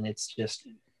 Holden. I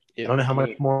don't know how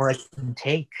much more I can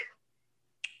take.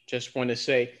 Just want to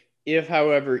say,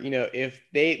 however, if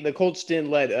the Colts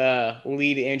didn't let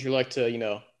lead Andrew Luck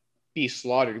to, be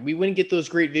slaughtered, we wouldn't get those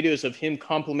great videos of him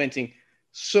complimenting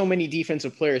so many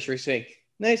defensive players for saying,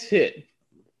 nice hit.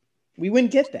 We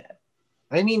wouldn't get that.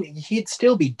 He'd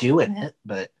still be doing it,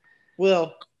 but...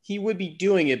 Well, he would be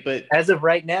doing it, but... As of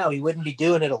right now, he wouldn't be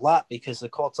doing it a lot because the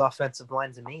Colts' offensive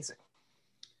line's amazing.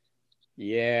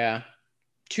 Yeah.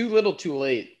 Too little, too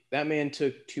late. That man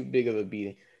took too big of a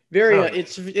beating.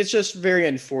 It's just very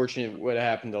unfortunate what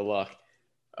happened to Luck.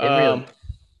 Really...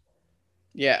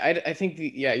 Yeah, I think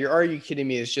your "Are you kidding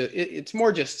me?" is just it's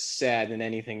more just sad than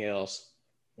anything else.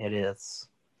 It is.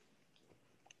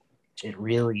 It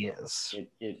really is.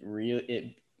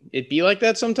 It be like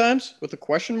that sometimes with a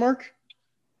question mark.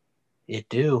 It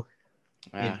do.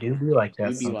 It do be like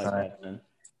that sometimes.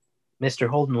 Mr.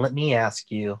 Holden, let me ask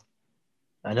you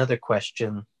another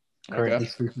question. Currently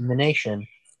sweeping the nation.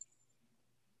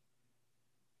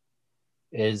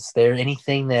 Is there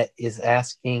anything that is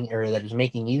asking or that is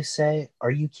making you say,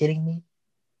 "Are you kidding me?"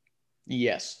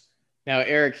 Yes. Now,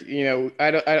 Eric,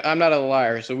 I'm not a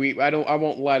liar, so I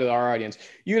won't lie to our audience.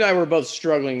 You and I were both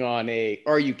struggling on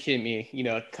 "Are you kidding me?"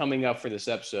 Coming up for this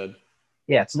episode.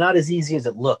 Yeah, it's not as easy as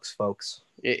it looks, folks.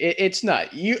 It's not.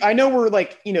 I know we're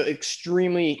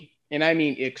extremely, and I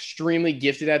mean extremely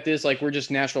gifted at this. Like we're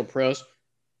just natural pros.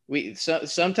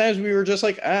 Sometimes we were just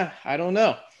like, I don't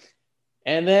know.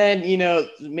 And then,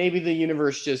 maybe the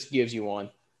universe just gives you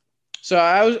one. So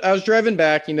I was driving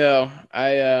back,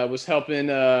 I was helping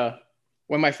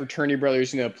one of my fraternity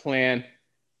brothers, plan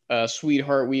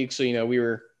Sweetheart Week. So, we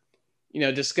were,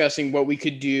 discussing what we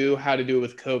could do, how to do it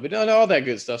with COVID, and all that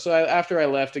good stuff. So after I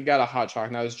left, I got a hot chocolate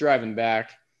and I was driving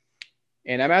back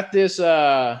and I'm at this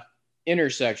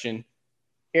intersection.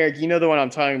 Eric, you know the one I'm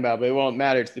talking about, but it won't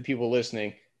matter to the people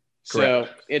listening. Correct.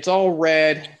 So it's all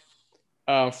red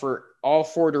for all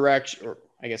four directions, or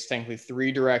I guess technically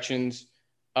three directions.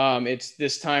 It's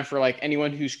this time for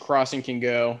anyone who's crossing can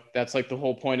go. That's the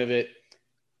whole point of it.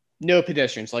 No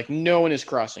pedestrians, no one is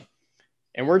crossing.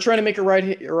 And we're trying to make a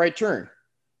right turn.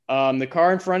 The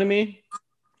car in front of me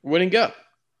wouldn't go.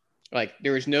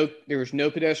 There was no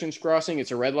pedestrians crossing.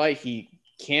 It's a red light. He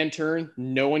can turn.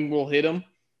 No one will hit him.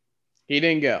 He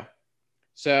didn't go.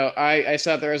 So I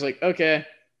sat there. I was like, okay,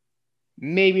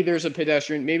 maybe there's a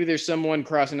pedestrian. Maybe there's someone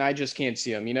crossing. I just can't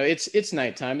see him. It's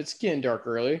nighttime. It's getting dark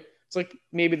early. It's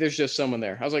maybe there's just someone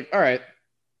there. I was like, all right.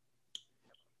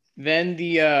 Then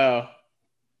the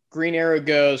green arrow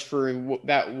goes for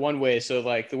that one way. So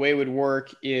the way it would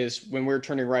work is when we're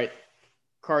turning right,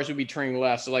 cars would be turning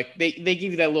left. So they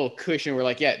give you that little cushion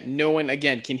where no one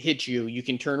again can hit you. You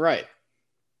can turn right.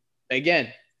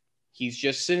 Again, he's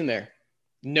just sitting there.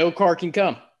 No car can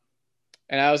come.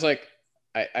 And I was like,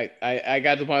 I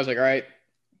got to the point. I was like, all right,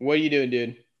 what are you doing,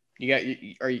 dude?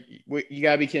 You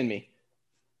gotta be kidding me.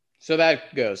 So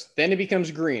that goes. Then it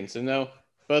becomes green. So no,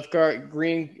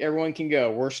 green, everyone can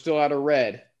go. We're still out of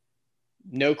red.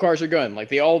 No cars are going.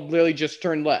 They all literally just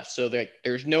turned left. So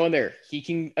there's no one there. He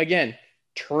can, again,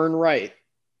 turn right.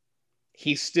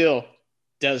 He still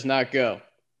does not go.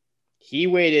 He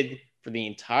waited for the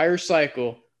entire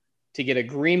cycle to get a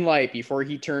green light before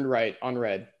he turned right on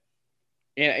red.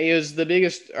 And it was the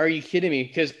biggest, are you kidding me?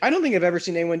 Because I don't think I've ever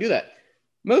seen anyone do that.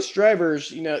 Most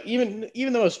drivers, even the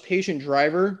most patient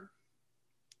driver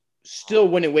still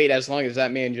wouldn't wait as long as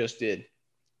that man just did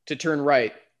to turn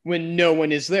right when no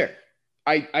one is there.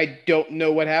 I don't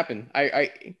know what happened.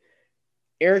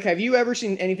 Eric, have you ever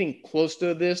seen anything close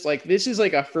to this? This is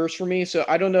a first for me, so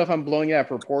I don't know if I'm blowing it out of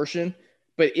proportion,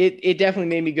 but it definitely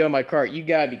made me go in my car. You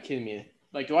gotta be kidding me.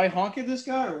 Do I honk at this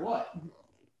guy or what?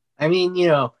 I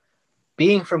mean,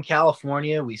 being from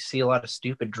California, we see a lot of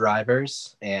stupid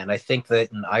drivers, and I think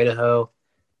that in Idaho,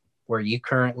 where you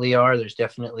currently are, there's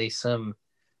definitely some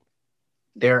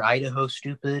they're Idaho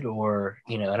stupid, or,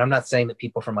 and I'm not saying that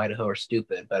people from Idaho are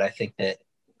stupid, but I think that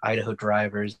Idaho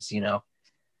drivers,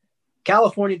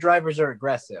 California drivers are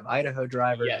aggressive. Idaho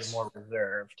drivers are Yes. more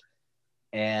reserved.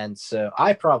 And so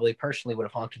I probably personally would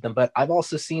have honked at them, but I've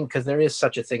also seen, because there is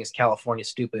such a thing as California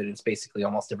stupid, it's basically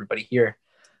almost everybody here,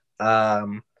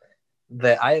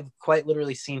 that I have quite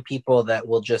literally seen people that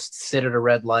will just sit at a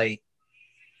red light,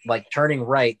 like turning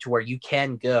right to where you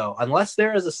can go, unless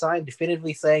there is a sign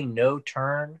definitively saying no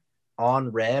turn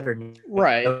on red or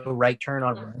Right. no right turn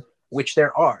on red, which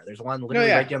there are. There's one literally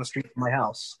right down the street from my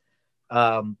house.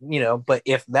 But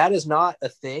if that is not a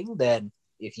thing, then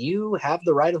if you have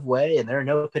the right of way and there are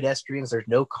no pedestrians, there's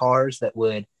no cars that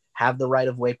would have the right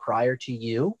of way prior to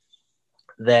you,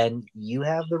 then you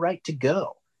have the right to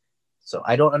go. So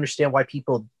I don't understand why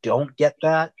people don't get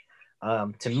that.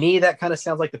 To me, that kind of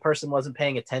sounds like the person wasn't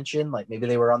paying attention. Like maybe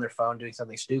they were on their phone doing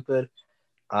something stupid,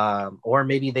 or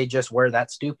maybe they just were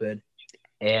that stupid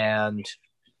and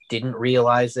didn't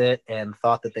realize it and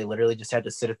thought that they literally just had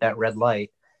to sit at that red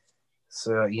light.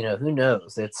 So, who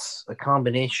knows? It's a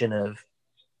combination of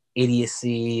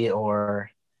idiocy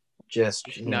or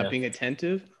just not being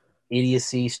attentive.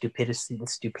 Idiocy,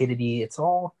 stupidity. It's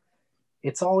all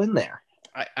in there.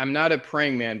 I'm not a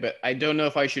praying man, but I don't know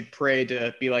if I should pray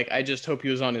to be like, I just hope he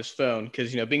was on his phone,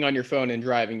 because being on your phone and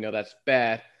driving, that's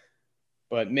bad.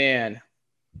 But man,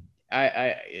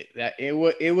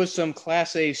 it was some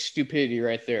class A stupidity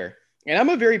right there. And I'm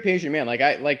a very patient man.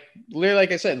 Literally,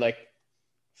 like I said, like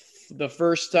the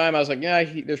first time I was like, yeah,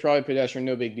 there's probably pedestrian,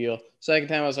 no big deal. Second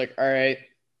time I was like, all right,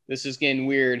 this is getting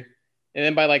weird. And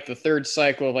then by like the third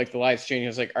cycle of like the lights changing, I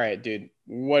was like, all right, dude,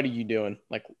 what are you doing?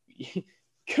 Like,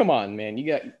 come on, man. You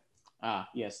got,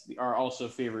 yes, our also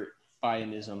favorite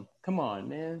Bidenism. Come on,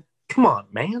 man.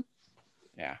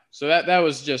 Yeah. So that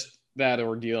was just that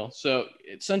ordeal. So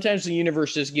sometimes the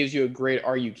universe just gives you a great,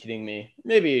 are you kidding me?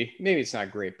 Maybe it's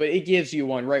not great, but it gives you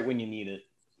one right when you need it.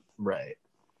 Right.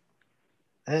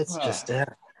 It's just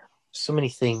so many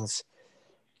things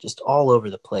just all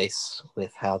over the place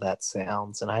with how that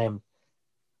sounds. And I'm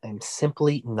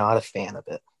simply not a fan of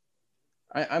it.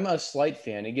 I'm a slight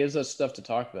fan. It gives us stuff to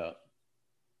talk about.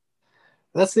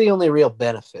 That's the only real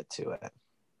benefit to it.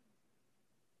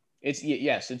 It's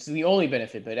the only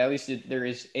benefit, but at least there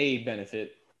is a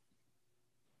benefit.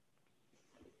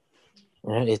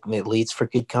 It leads for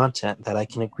good content that I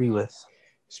can agree with.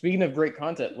 Speaking of great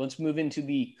content, let's move into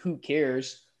the who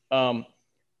cares.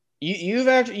 You've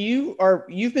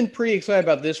been pretty excited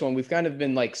about this one. We've kind of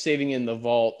been like saving in the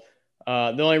vault.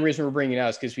 The only reason we're bringing it out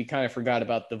is because we kind of forgot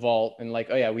about the vault and like,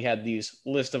 oh yeah, we had these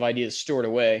list of ideas stored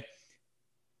away.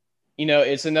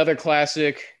 It's another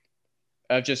classic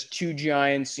of just two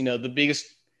giants, the biggest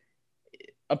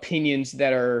opinions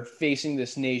that are facing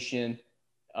this nation.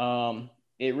 I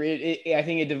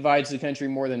think it divides the country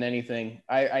more than anything.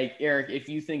 Eric, if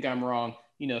you think I'm wrong,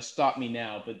 stop me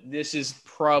now. But this is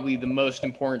probably the most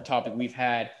important topic we've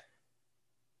had.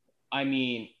 I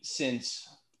mean, since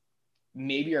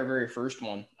maybe our very first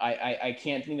one. I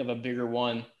can't think of a bigger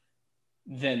one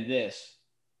than this.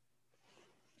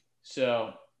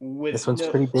 So this one's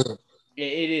pretty big.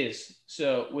 It is.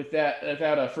 So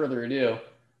without further ado,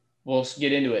 we'll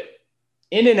get into it.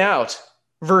 In-N-Out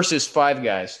versus Five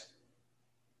Guys.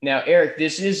 Now, Eric,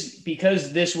 this is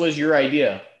because this was your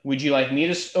idea. Would you like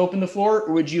me to open the floor,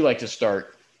 or would you like to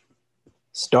start?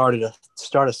 Start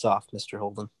us off, Mr.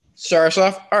 Holden. Start us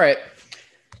off? All right.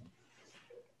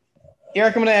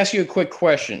 Eric, I'm going to ask you a quick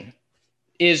question.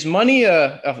 Is money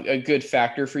a good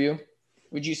factor for you?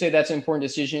 Would you say that's an important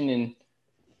decision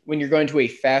when you're going to a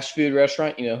fast food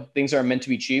restaurant? Things are meant to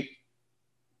be cheap.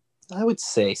 I would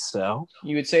say so.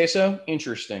 You would say so?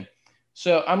 Interesting.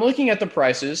 So I'm looking at the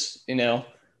prices,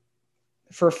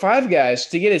 for Five Guys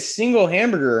to get a single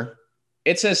hamburger,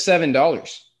 it says $7.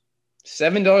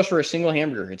 $7 for a single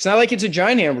hamburger. It's not like it's a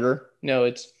giant hamburger. No,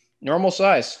 it's normal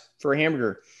size for a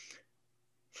hamburger.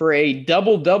 For a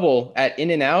double at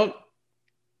In-N-Out,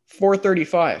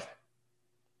 $4.35.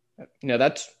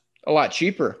 That's a lot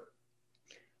cheaper.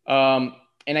 And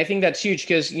I think that's huge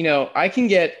because, I can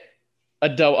get a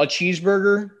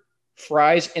cheeseburger,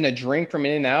 fries, and a drink from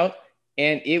In-N-Out,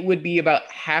 and it would be about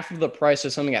half of the price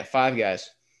of something at Five Guys.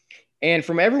 And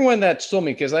from everyone that's told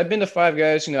me, because I've been to Five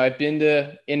Guys, I've been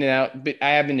to In-N-Out, but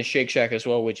I have been to Shake Shack as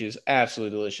well, which is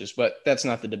absolutely delicious, but that's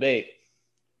not the debate.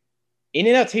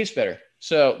 In-N-Out tastes better.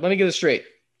 So let me get this straight.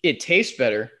 It tastes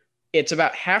better. It's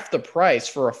about half the price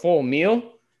for a full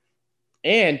meal.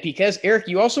 And because, Eric,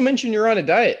 you also mentioned you're on a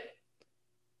diet.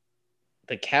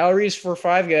 The calories for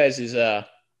Five Guys is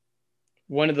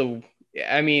one of the,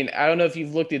 I don't know if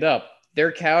you've looked it up.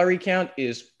 Their calorie count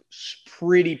is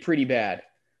pretty bad.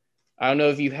 I don't know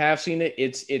if you have seen it.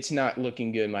 It's not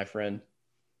looking good, my friend.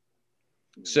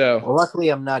 So, well, luckily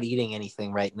I'm not eating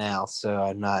anything right now, so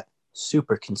I'm not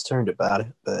super concerned about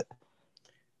it. But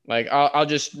like, I'll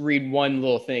just read one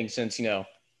little thing since,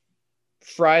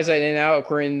 fries at In-N-Out,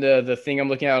 according to the thing I'm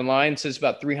looking at online, says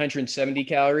about 370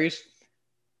 calories.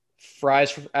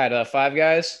 Fries at Five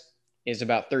Guys is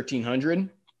about 1,300.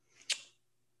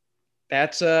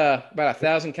 That's about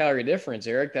 1,000 calorie difference,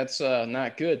 Eric. That's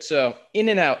not good. So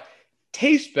In-N-Out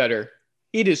tastes better.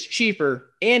 It is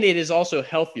cheaper, and it is also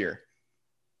healthier.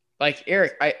 Like,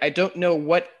 Eric, I don't know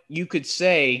what you could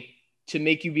say to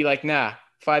make you be like, nah,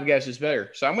 Five Guys is better.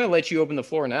 So I'm going to let you open the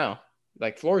floor now.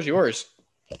 Like, floor is yours.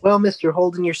 well, Mr.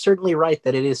 Holden, you're certainly right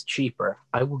that it is cheaper.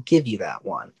 I will give you that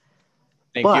one.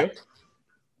 Thank you.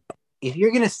 If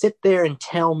you're going to sit there and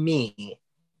tell me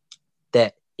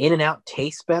that In-N-Out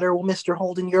tastes better, well, Mr.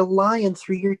 Holden, you're lying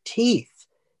through your teeth.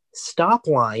 Stop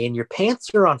lying. Your pants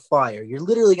are on fire. You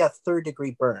literally got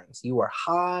third-degree burns. You are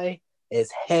high as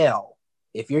hell.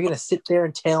 If you're going to sit there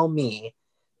and tell me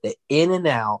that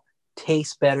In-N-Out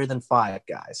tastes better than Five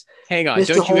Guys. Hang on. Mr.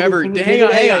 Don't you Holden, ever... can you Hang do on,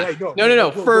 it? hang on. Hey, go,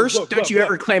 No. go, First, go, don't you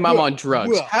ever claim I'm on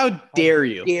drugs. How dare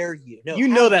you? Dare you? No, You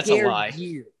know that's a dare lie.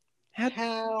 you?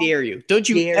 How dare you? Don't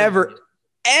you dare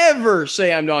ever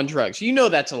say I'm on drugs? You know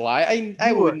that's a lie.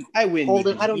 I wouldn't Holden,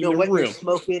 even I don't be know in the what you're room.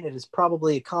 smoking. It is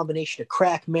probably a combination of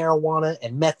crack, marijuana,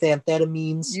 and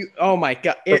methamphetamines. Oh my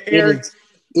God, But Eric!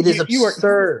 it is you are-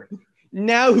 absurd.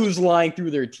 Now who's lying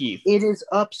through their teeth? It is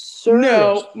absurd.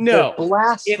 No. The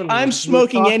blasphemy If I'm you're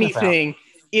smoking talking anything,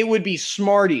 it would be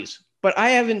Smarties. But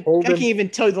I haven't. I Holden. can't even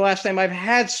tell you the last time I've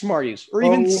had Smarties or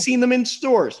even Oh. seen them in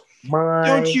stores. My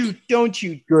Don't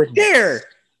you goodness. dare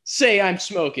say I'm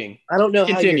smoking. I don't know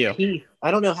Continue. how your teeth.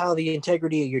 I don't know how the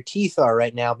integrity of your teeth are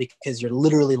right now because you're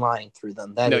literally lying through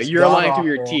them. That No, is you're lying through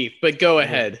your god-awful. teeth. But go It is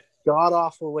ahead. God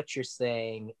awful what you're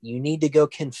saying. You need to go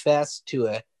confess to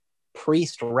a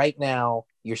priest right now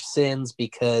your sins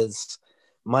because,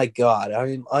 my God,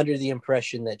 I'm under the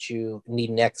impression that you need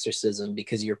an exorcism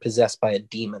because you're possessed by a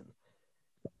demon.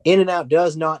 In-N-Out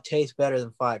does not taste better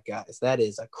than Five Guys. That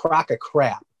is a crock of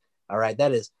crap. All right,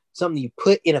 that is something you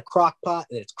put in a crock pot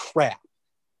and it's crap.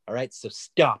 All right, so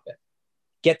stop it.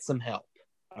 Get some help.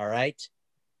 All right.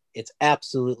 It's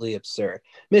absolutely absurd.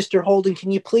 Mr. Holden,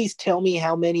 can you please tell me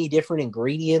how many different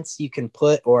ingredients you can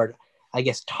put, or I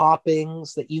guess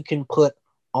toppings that you can put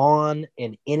on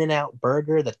an In-N-Out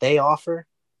burger that they offer?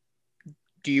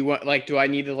 Do you want do I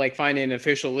need to find an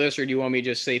official list, or do you want me to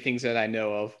just say things that I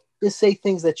know of? Just say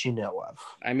things that you know of.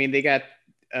 I mean, they got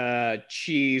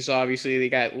cheese, obviously. They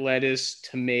got lettuce,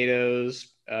 tomatoes,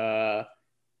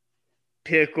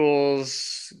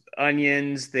 pickles,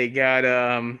 onions. They got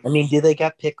I mean, do they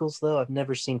got pickles though? I've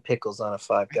never seen pickles on a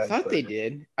Five Guys. I thought burger. they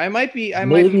did. I might be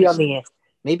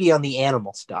maybe on the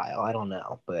animal style. I don't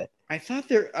know, but I thought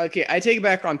they're okay. I take it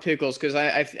back on pickles because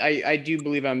I do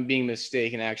believe I'm being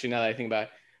mistaken. Actually, now that I think about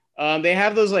it, they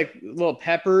have those little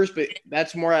peppers, but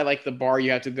that's more at the bar.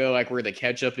 You have to go where the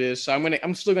ketchup is. So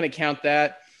I'm still gonna count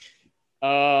that.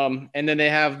 And then they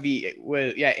have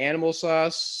animal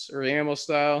sauce or animal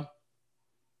style.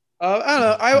 I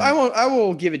don't know. I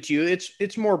will give it to you.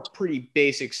 It's more pretty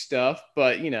basic stuff,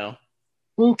 but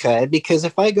Okay, because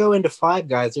if I go into Five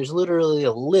Guys, there's literally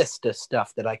a list of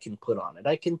stuff that I can put on it.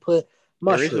 I can put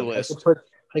mushrooms. There is a list.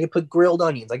 I can put grilled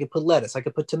onions. I can put lettuce. I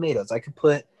can put tomatoes. I can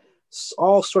put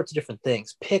all sorts of different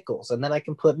things. Pickles, and then I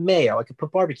can put mayo. I can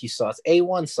put barbecue sauce,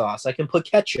 A1 sauce. I can put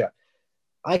ketchup.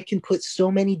 I can put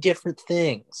so many different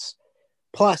things.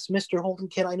 Plus, Mr. Holden,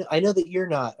 I know that you're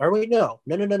not. Or wait, no.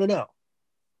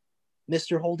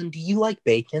 Mr. Holden, do you like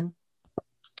bacon?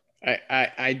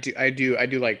 I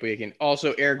do like bacon.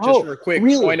 Also, Eric, just for a quick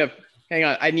point of hang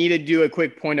on, I need to do a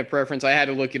quick point of preference. I had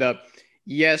to look it up.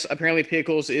 Yes, apparently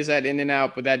pickles is at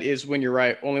In-N-Out, but that is when you're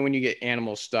right, only when you get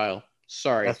animal style.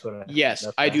 Sorry.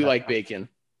 I do like bacon.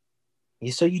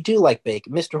 So you do like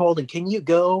bacon. Mr. Holden, can you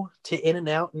go to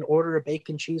In-N-Out and order a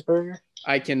bacon cheeseburger?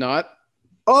 I cannot.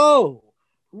 Oh,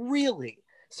 really?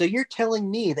 So you're telling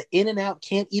me that In-N-Out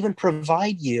can't even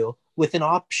provide you with an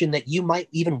option that you might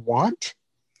even want?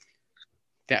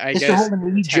 Mr. Holden, are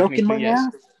you joking my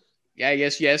ass? Yeah, I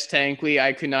guess yes. Technically,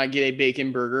 I could not get a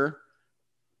bacon burger.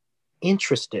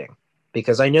 Interesting,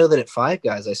 because I know that at Five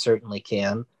Guys, I certainly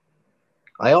can.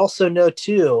 I also know,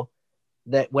 too,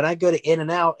 that when I go to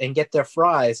In-N-Out and get their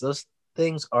fries, those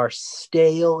things are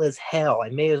stale as hell. I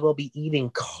may as well be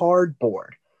eating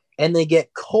cardboard, and they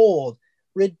get cold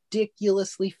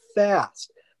ridiculously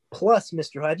fast. Plus,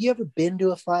 Mr. Have you ever been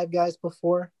to a Five Guys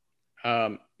before?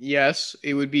 Yes,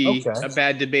 it would be a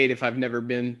bad debate if I've never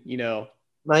been,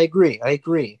 I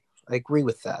agree. I agree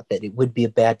with that it would be a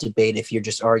bad debate if you're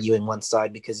just arguing one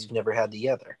side because you've never had the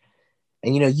other.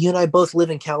 And, you and I both live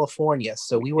in California,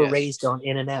 so we were raised on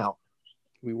In-N-Out.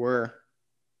 We were.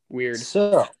 Weird.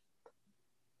 So,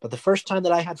 but the first time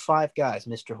that I had Five Guys,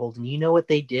 Mr. Holden, you know what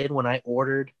they did when I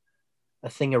ordered a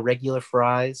thing of regular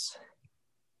fries?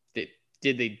 Did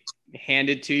they hand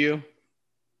it to you?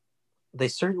 They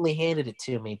certainly handed it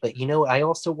to me, but I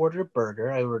also ordered a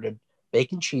burger. I ordered a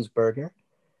bacon cheeseburger.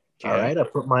 Okay. All right, I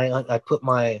put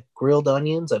my grilled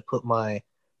onions, I put my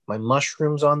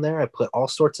mushrooms on there, I put all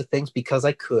sorts of things because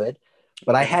I could,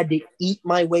 but I had to eat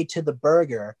my way to the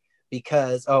burger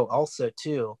because also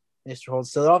too, Mr. Holden.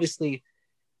 So obviously,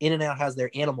 In-N-Out has their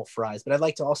animal fries, but I'd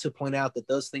like to also point out that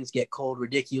those things get cold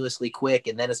ridiculously quick,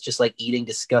 and then it's just like eating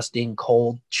disgusting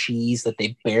cold cheese that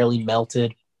they barely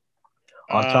melted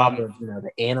on top of the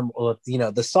animal.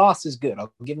 The sauce is good.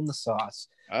 I'll give them the sauce,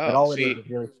 but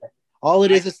all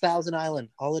it is Thousand Island.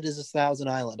 All it is Thousand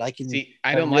Island. I can see.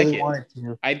 I don't really like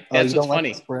it. That's what's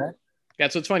funny. Like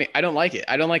that's what's funny. I don't like it.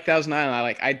 I don't like Thousand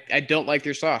Island. I don't like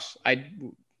their sauce. I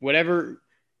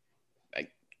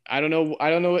don't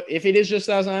know if it is just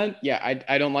Thousand Island. Yeah,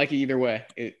 I don't like it either way.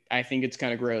 I think it's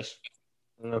kind of gross.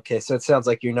 Okay, so it sounds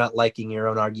like you're not liking your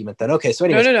own argument then. Okay, so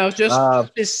anyways. No, just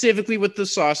specifically with the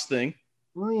sauce thing.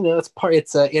 Well,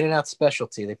 it's In-N-Out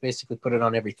specialty. They basically put it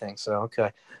on everything. So,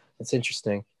 okay, that's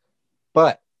interesting.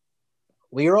 But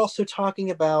we are also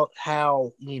talking about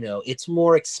how, it's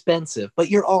more expensive, but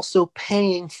you're also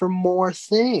paying for more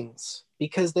things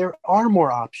because there are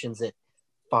more options at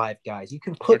Five Guys. You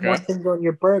can put more things on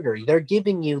your burger. They're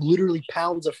giving you literally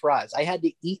pounds of fries. I had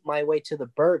to eat my way to the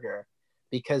burger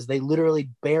because they literally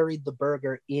buried the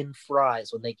burger in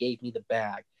fries when they gave me the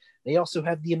bag. They also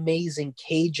have the amazing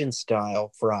Cajun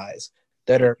style fries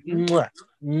that are delicious.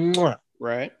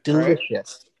 Right.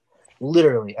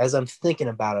 Literally, as I'm thinking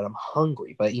about it, I'm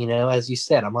hungry. But, as you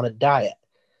said, I'm on a diet.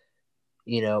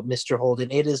 Mr.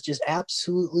 Holden, it is just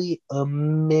absolutely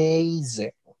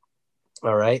amazing.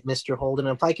 All right, Mr. Holden.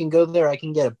 If I can go there, I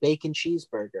can get a bacon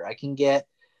cheeseburger. I can get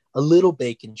a little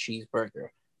bacon cheeseburger.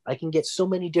 I can get so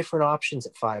many different options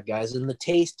at Five Guys, and the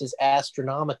taste is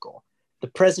astronomical. The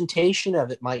presentation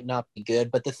of it might not be good,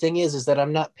 but the thing is that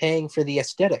I'm not paying for the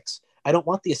aesthetics. I don't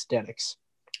want the aesthetics.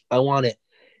 I want it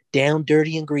down,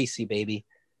 dirty, and greasy, baby.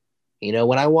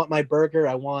 When I want my burger,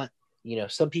 I want,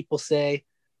 some people say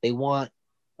they want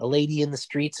a lady in the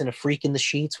streets and a freak in the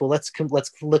sheets. Well, let's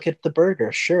look at the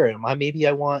burger. Sure. Maybe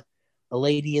I want a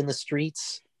lady in the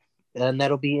streets and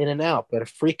that'll be In-N-Out, but a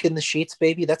freak in the sheets,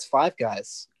 baby, that's Five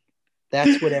Guys.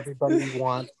 That's what everybody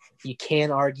wants. You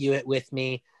can't argue it with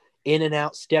me.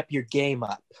 In-N-Out, step your game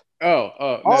up. No,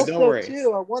 also, don't worry.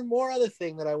 Too, one more other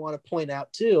thing that I want to point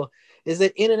out too is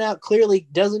that In-N-Out clearly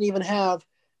doesn't even have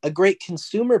a great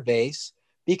consumer base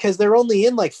because they're only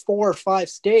in like 4 or 5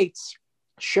 states.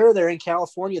 Sure, they're in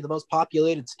California, the most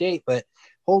populated state, but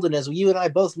Holden, as you and I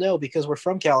both know, because we're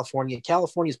from California,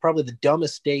 California is probably the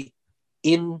dumbest state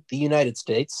in the United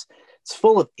States. It's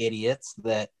full of idiots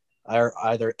that are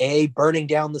either A, burning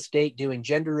down the state, doing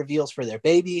gender reveals for their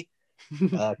baby,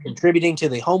 contributing to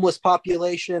the homeless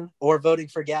population, or voting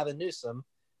for Gavin Newsom.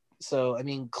 So,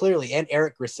 clearly, and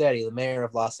Eric Garcetti, the mayor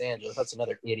of Los Angeles, that's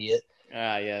another idiot.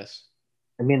 Yes.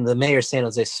 The mayor of San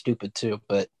Jose is stupid too,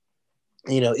 but,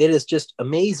 it is just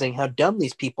amazing how dumb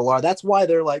these people are. That's why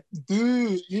they're like,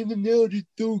 dude, In-N-Out is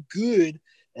so good.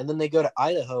 And then they go to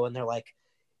Idaho and they're like,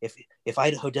 if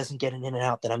Idaho doesn't get an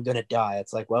In-N-Out, then I'm going to die.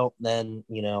 It's like, well, then,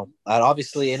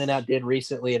 obviously In-N-Out did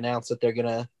recently announce that they're going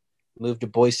to move to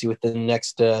Boise within the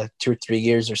next 2 or 3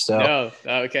 years or so. No,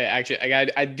 okay. Actually,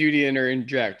 I do need to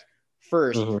interject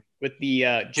first with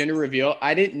the gender reveal.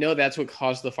 I didn't know that's what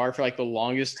caused the fire for like the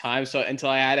longest time. So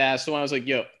until I had to ask someone, I was like,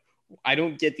 yo, I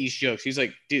don't get these jokes. He's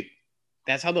like, dude,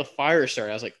 that's how the fire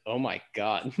started. I was like, oh my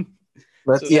God.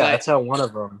 That's how one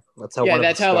of them. That's how. Yeah, one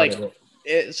that's of them how like.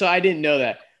 It, so I didn't know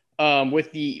that.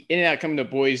 With the In-N-Out coming to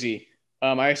Boise,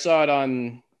 I saw it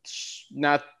on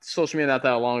not social media not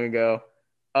that long ago.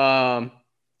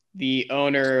 The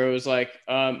owner was like,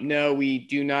 no, we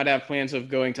do not have plans of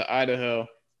going to Idaho.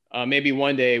 Maybe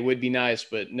one day would be nice,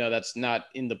 but no, that's not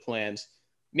in the plans.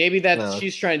 Maybe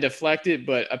she's trying to deflect it,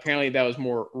 but apparently that was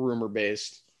more rumor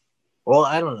based. Well,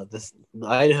 I don't know. The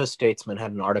Idaho Statesman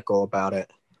had an article about it.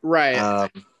 Right.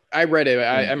 I read it.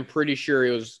 I'm pretty sure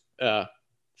it was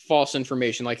false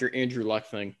information, like your Andrew Luck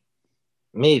thing.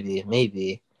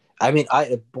 Maybe.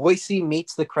 Boise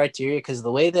meets the criteria because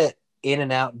the way that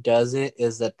In-N-Out does it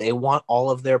is that they want all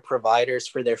of their providers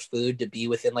for their food to be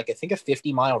within like I think a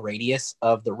 50-mile radius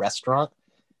of the restaurant.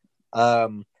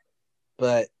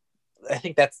 But I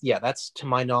think that's to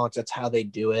my knowledge that's how they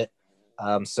do it.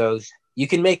 So You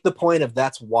can make the point of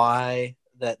that's why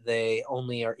that they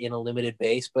only are in a limited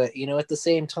base, but at the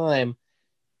same time,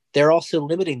 they're also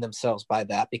limiting themselves by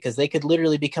that because they could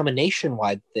literally become a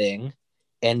nationwide thing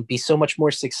and be so much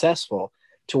more successful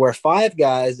to where Five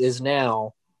Guys is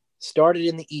now started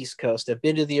in the East Coast. I've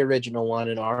been to the original one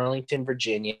in Arlington,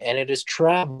 Virginia, and it has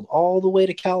traveled all the way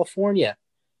to California.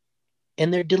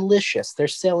 And they're delicious. They're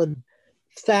selling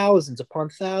thousands upon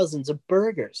thousands of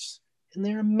burgers, and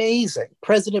they're amazing.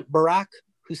 President Barack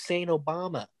Hussein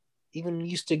Obama even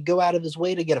used to go out of his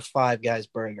way to get a Five Guys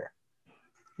burger.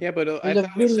 Yeah, but There's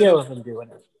a video of him doing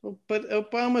it. But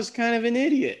Obama's kind of an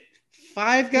idiot.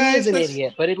 Five He Guys, is an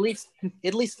idiot, but at least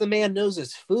the man knows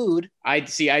his food. I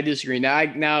disagree.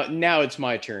 Now it's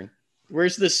my turn.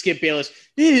 Where's the Skip Bayless?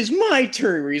 It is my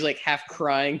turn. Where he's like half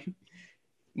crying.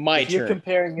 If you're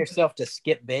comparing yourself to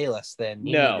Skip Bayless, then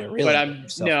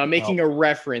I'm making a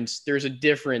reference. There's a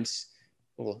difference.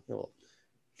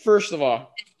 First of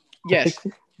all, yes,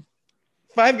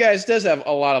 Five Guys does have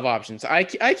a lot of options. I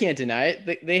can't deny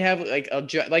it. They have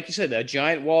like you said, a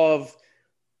giant wall of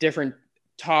different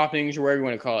toppings or whatever you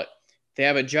want to call it. They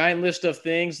have a giant list of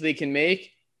things they can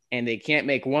make, and they can't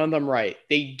make one of them right.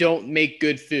 They don't make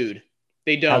good food.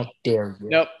 They don't. How dare you?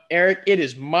 Nope. Eric, it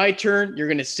is my turn. You're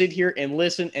going to sit here and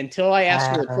listen until I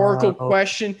ask a rhetorical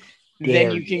question.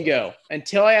 Then you can go.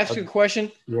 Until I ask a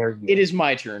question, it is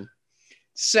my turn.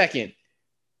 Second,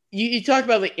 you talk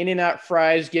about the In-N-Out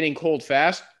fries getting cold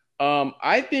fast.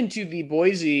 I've been to the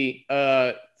Boise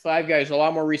Five Guys a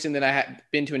lot more recent than I have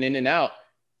been to an In-N-Out.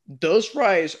 Those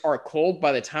fries are cold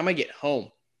by the time I get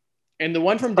home. And the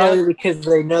one from probably because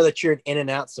they know that you're an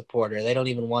In-N-Out supporter. They don't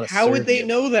even want to. How would they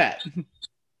know that?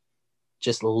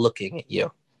 Just looking at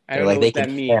you. I don't know what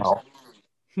that means.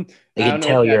 They can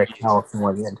tell you're a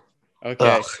Californian.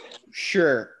 Okay. Ugh.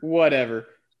 Sure. Whatever.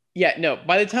 Yeah, no.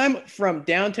 By the time from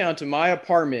downtown to my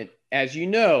apartment, as you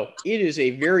know, it is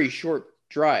a very short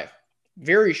drive.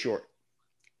 Very short.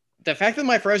 The fact that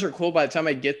my fries are cold by the time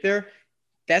I get there,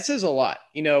 that says a lot.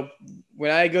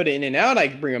 When I go to In-N-Out, I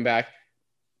can bring them back.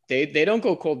 They don't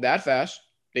go cold that fast.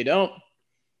 They don't.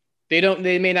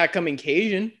 They may not come in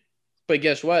Cajun, but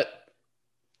guess what?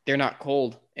 They're not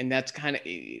cold. And that's kind of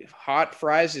hot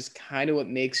fries is kind of what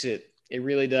makes it. It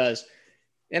really does.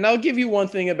 And I'll give you one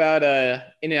thing about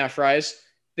In-N-Out fries.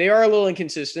 They are a little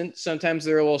inconsistent. Sometimes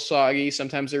they're a little soggy.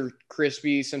 Sometimes they're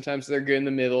crispy. Sometimes they're good in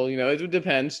the middle. It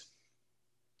depends.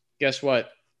 Guess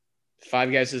what?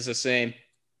 Five Guys is the same.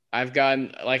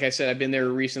 Like I said, I've been there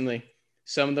recently.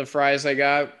 Some of the fries I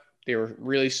got, they were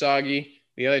really soggy.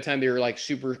 The other time they were like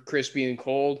super crispy and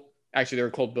cold. Actually, they were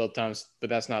cold both times, but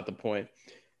that's not the point.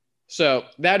 So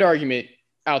that argument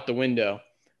out the window.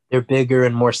 They're bigger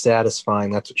and more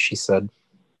satisfying. That's what she said.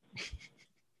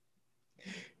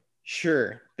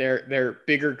 Sure, they're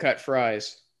bigger cut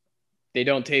fries. They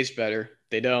don't taste better.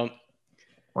 They don't.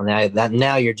 Well,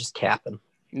 now you're just capping.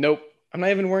 Nope, I'm not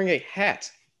even wearing a hat.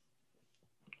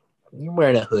 You're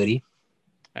wearing a hoodie.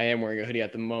 I am wearing a hoodie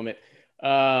at the moment.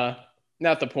 Not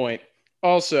the point.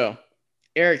 Also,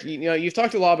 Eric, you've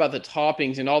talked a lot about the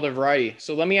toppings and all the variety.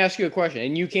 So let me ask you a question,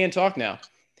 and you can talk now.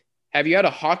 Have you had a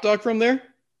hot dog from there?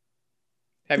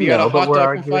 Have you had a hot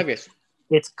dog from Five Guys?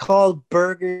 It's called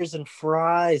burgers and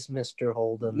fries, Mr.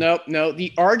 Holden. No.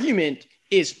 The argument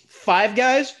is Five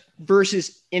Guys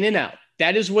versus In-N-Out.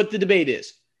 That is what the debate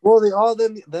is. Well, all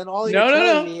you're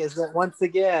telling me is that once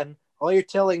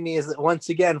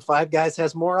again, Five Guys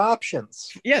has more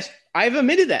options. Yes, I've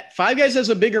admitted that. Five Guys has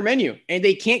a bigger menu, and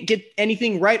they can't get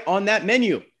anything right on that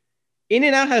menu.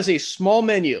 In-N-Out has a small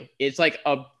menu. It's like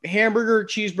a hamburger,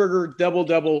 cheeseburger,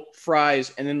 double,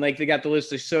 fries, and then like they got the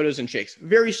list of sodas and shakes.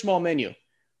 Very small menu,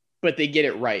 but they get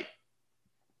it right.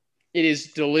 It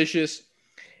is delicious.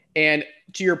 And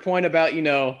to your point about,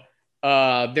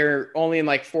 they're only in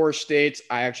like 4 states.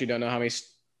 I actually don't know how many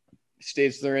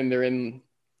states they're in. They're in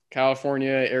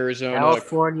California, Arizona,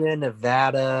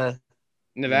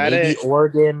 Nevada, maybe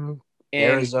Oregon,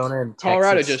 Arizona, and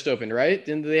Colorado Texas. just opened, right?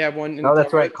 Didn't they have one?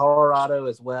 That's right. Colorado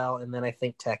as well. And then I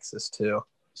think Texas too.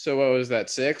 So what was that?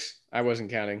 6? I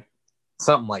wasn't counting.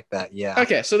 Something like that. Yeah.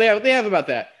 Okay. So they have about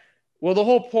that. Well, the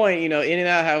whole point,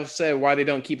 In-N-Out have said why they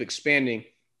don't keep expanding.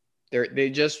 They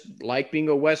just like being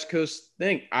a West Coast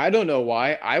thing. I don't know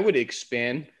why. I would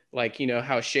expand like,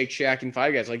 how Shake Shack and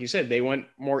Five Guys, like you said, they went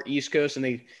more East Coast and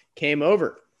they came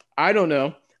over. I don't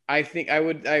know. I think I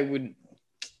would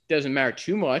doesn't matter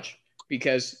too much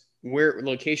because where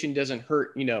location doesn't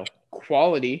hurt,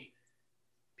 quality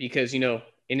because,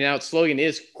 In-N-Out slogan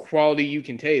is quality you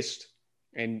can taste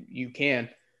and you can.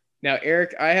 Now,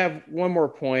 Eric, I have one more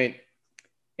point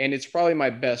and it's probably my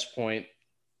best point.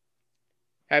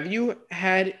 Have you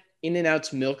had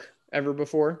In-N-Out's milk ever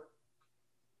before?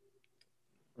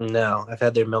 No, I've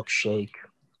had their milkshake.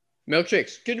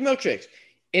 Milkshakes, good milkshakes.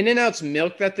 In-N-Out's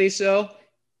milk that they sell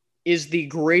is the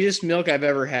greatest milk I've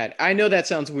ever had. I know that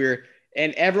sounds weird,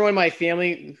 and everyone in my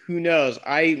family who knows,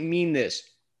 I mean this.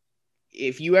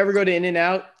 If you ever go to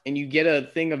In-N-Out and you get a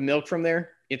thing of milk from there,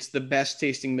 it's the best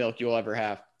tasting milk you'll ever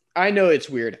have. I know it's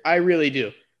weird. I really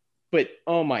do. But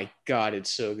oh my God,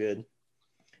 it's so good.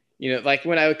 You know, like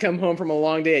when I would come home from a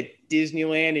long day at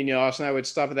Disneyland and, you know, Austin and I would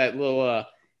stop at that little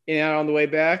In-N-Out on the way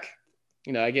back.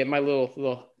 You know, I get my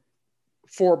little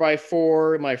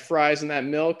 4x4, my fries and that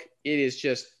milk. It is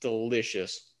just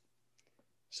delicious.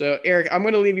 So, Eric, I'm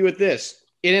going to leave you with this.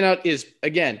 In-N-Out is,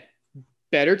 again,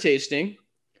 better tasting,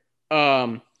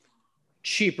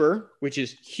 cheaper, which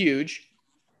is huge,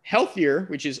 healthier,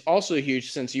 which is also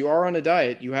huge since you are on a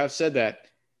diet. You have said that.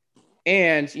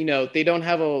 And, you know, they don't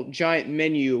have a giant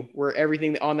menu where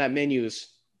everything on that menu is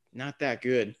not that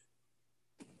good.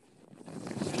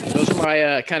 Those are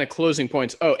my kind of closing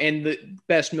points. Oh, and the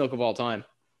best milk of all time.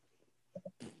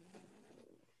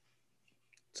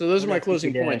 So those are my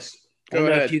closing points. Go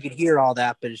ahead. If you could hear all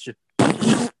that, but it's just.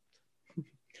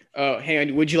 Oh, hang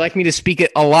on. Would you like me to speak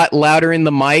it a lot louder in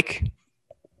the mic?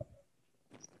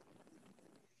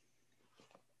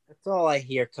 That's all I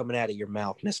hear coming out of your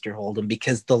mouth, Mr. Holden,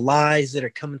 because the lies that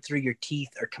are coming through your teeth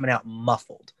are coming out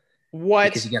muffled. What?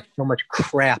 Because you got so much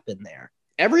crap in there.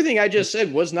 Everything I just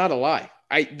said was not a lie.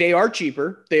 They are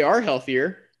cheaper. They are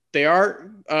healthier. They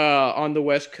are on the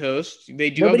West Coast.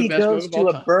 They do Nobody have the best goes milk of to all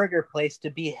a time. burger place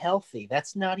to be healthy.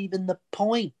 That's not even the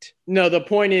point. No, the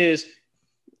point is,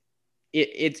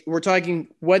 we're talking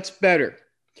what's better.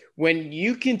 When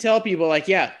you can tell people like,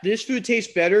 yeah, this food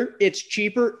tastes better, it's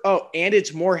cheaper, oh, and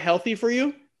it's more healthy for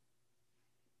you.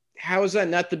 How is that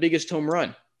not the biggest home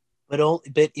run? But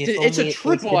it's a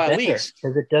triple at least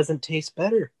because it doesn't taste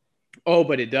better. Oh,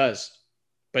 but it does.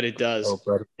 But it does. Oh,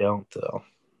 but it don't though.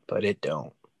 But it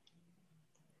don't.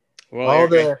 Well,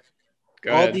 all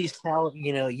ahead. These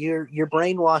you know, you're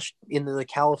brainwashed into the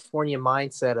California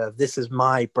mindset of this is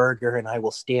my burger and I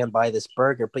will stand by this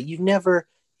burger, but you never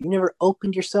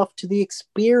opened yourself to the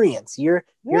experience. You're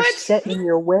set in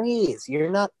your ways.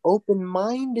 You're not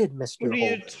open-minded, Mr. What are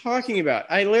Holden. you talking about?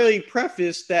 I literally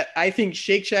prefaced that I think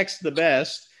Shake Shack's the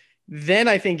best. Then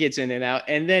I think it's In-N-Out.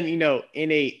 And then, you know,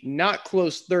 in a not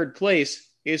close third place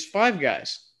is Five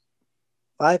Guys.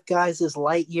 Five Guys is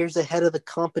light years ahead of the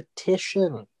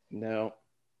competition. No.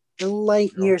 They're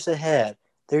light years ahead.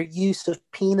 Their use of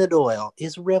peanut oil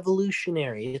is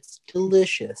revolutionary. It's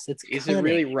delicious. Is it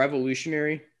really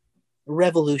revolutionary?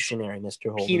 Revolutionary, Mr.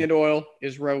 Holden. Peanut oil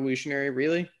is revolutionary,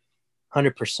 really?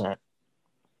 100%.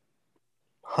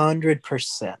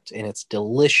 100%. And it's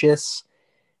delicious,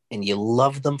 and you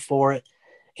love them for it.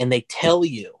 And they tell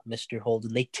you, Mr.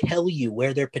 Holden, they tell you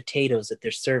where their potatoes that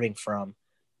they're serving from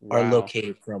are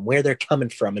located from, where they're coming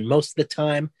from. And most of the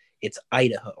time, it's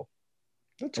Idaho.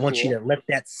 That's I want you to let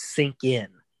that sink in.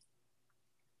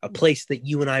 A place that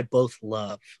you and I both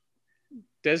love.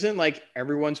 Doesn't like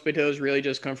everyone's potatoes really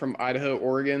just come from Idaho,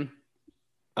 Oregon?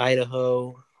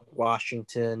 Idaho,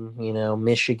 Washington, you know,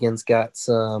 Michigan's got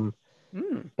some.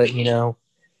 But, you know,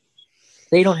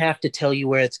 they don't have to tell you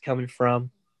where it's coming from,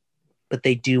 but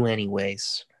they do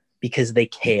anyways because they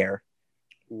care.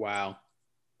 Wow.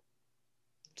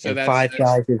 So and Five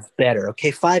Guys is better. Okay,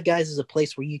 Five Guys is a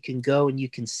place where you can go and you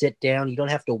can sit down. You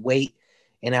don't have to wait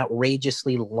an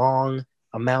outrageously long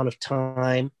amount of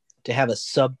time to have a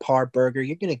subpar burger.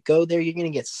 You're going to go there. You're going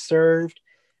to get served,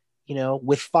 you know,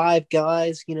 with Five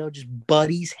Guys, you know, just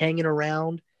buddies hanging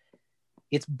around.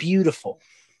 It's beautiful.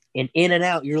 And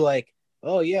In-N-Out, you're like,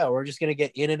 oh, yeah, we're just going to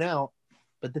get In-N-Out.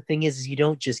 But the thing is you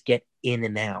don't just get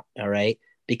In-N-Out, all right?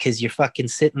 Because you're fucking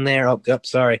sitting there. Oh,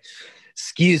 sorry.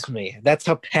 Excuse me. That's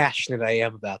how passionate I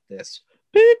am about this.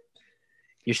 Beep.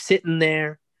 You're sitting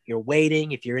there. You're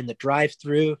waiting. If you're in the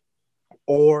drive-thru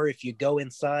or if you go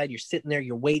inside, you're sitting there.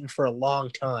 You're waiting for a long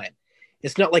time.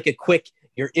 It's not like a quick,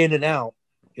 you're in and out.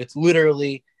 It's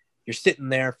literally you're sitting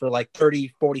there for like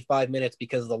 30, 45 minutes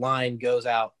because the line goes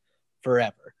out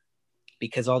forever.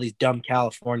 Because all these dumb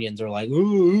Californians are like,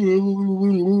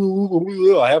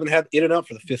 I haven't had In-N-Out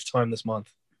for the 5th time this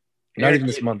month. Not even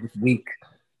this month, this week.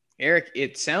 Eric,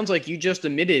 it sounds like you just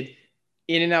admitted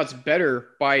In-N-Out's better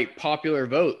by popular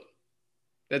vote.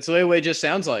 That's the way it just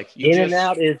sounds like.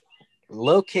 In-N-Out is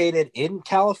located in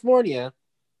California,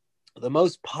 the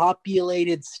most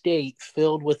populated state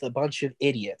filled with a bunch of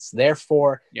idiots.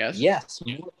 Therefore, yes,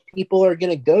 more people are going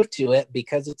to go to it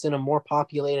because it's in a more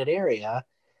populated area.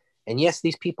 And yes,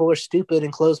 these people are stupid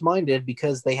and closed-minded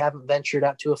because they haven't ventured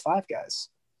out to a Five Guys.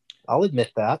 I'll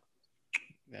admit that.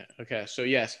 Yeah, okay, so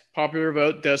yes, popular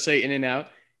vote does say In-N-Out,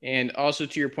 and also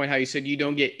to your point, how you said you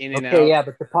don't get In-N-Out. Okay, yeah,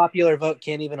 but the popular vote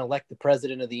can't even elect the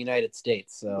president of the United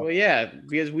States. So Well, yeah,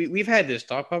 because we've had this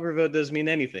talk. Popular vote doesn't mean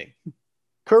anything.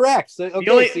 correct. So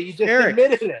okay, only- so you just Eric,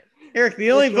 admitted it. Eric,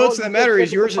 the only Mr. votes Holden that matter just is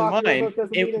said yours the and popular mine. vote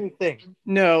doesn't mean anything.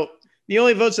 No, the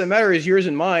only votes that matter is yours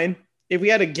and mine. If we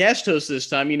had a guest host this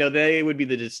time, they would be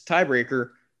the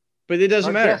tiebreaker, but it doesn't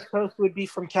Our matter. guest host would be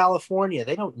from California.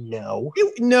 They don't know.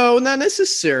 No, not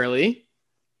necessarily.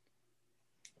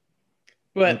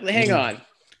 But hang on.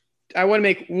 I want to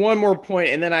make one more point,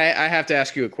 and then I have to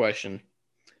ask you a question.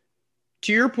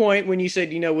 To your point, when you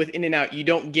said, with In-N-Out, you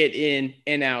don't get in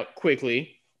and out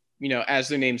quickly, as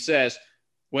the name says.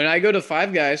 When I go to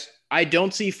Five Guys, I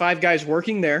don't see Five Guys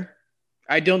working there.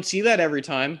 I don't see that every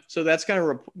time. So that's kind of,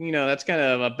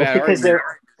 a bad because argument.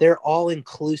 they're all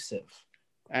inclusive.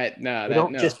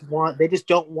 They just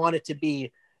don't want it to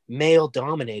be male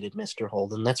dominated, Mr.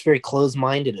 Holden. That's very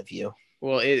close-minded of you.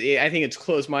 Well, I think it's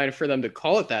close-minded for them to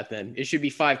call it that. Then it should be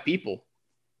 5 people.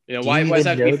 Why does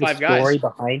that have to be 5 guys? Story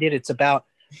behind it. It's about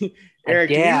Eric.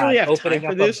 Do we really have opening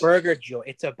time up for this? A burger joint.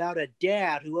 It's about a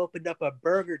dad who opened up a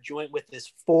burger joint with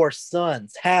his 4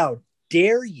 sons. How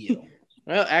dare you?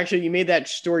 Well, actually, you made that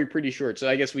story pretty short, so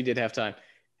I guess we did have time.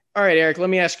 All right, Eric. Let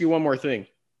me ask you one more thing.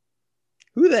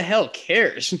 Who the hell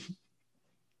cares?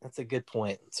 That's a good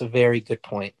point. It's a very good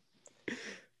point.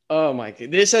 Oh my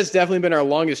God. This has definitely been our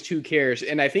longest Who Cares,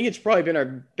 and I think it's probably been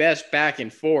our best back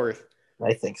and forth.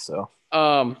 I think so.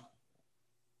 I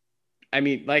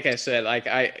mean, like I said,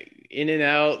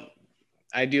 In-N-Out,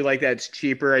 I do like that. It's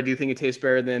cheaper. I do think it tastes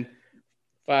better than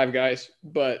Five Guys,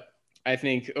 but I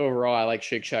think overall I like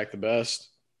Shake Shack the best.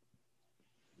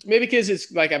 Maybe because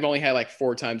it's I've only had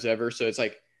 4 times ever, so it's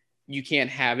you can't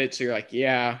have it, so you're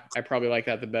yeah, I probably like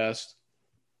that the best.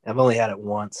 I've only had it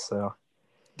once, so.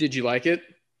 Did you like it?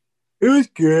 It was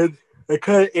good. I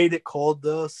kind of ate it cold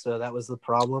though, so that was the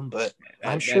problem. But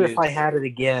I'm sure if I had it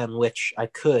again, which I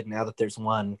could now that there's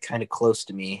one kind of close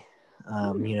to me,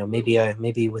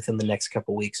 maybe within the next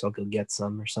couple weeks I'll go get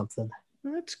some or something.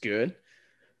 That's good.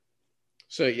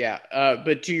 So yeah,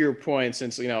 but to your point,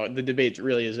 since the debate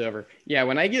really is over. Yeah,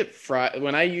 when I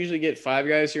usually get Five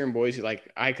Guys here in Boise,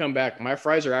 I come back, my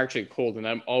fries are actually cold, and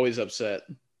I'm always upset.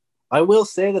 I will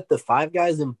say that the Five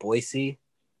Guys in Boise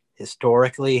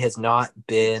historically has not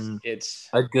been it's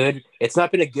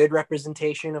not been a good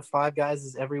representation of Five Guys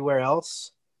as everywhere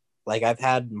else. I've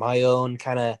had my own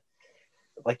kind of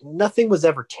nothing was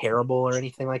ever terrible or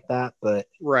anything like that, but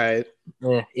right,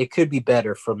 it could be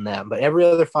better from them. But every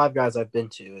other Five Guys I've been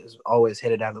to has always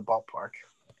hit it out of the ballpark.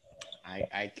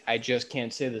 I just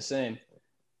can't say the same.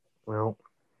 Well,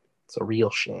 it's a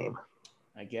real shame.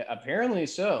 Apparently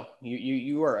so.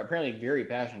 You are apparently very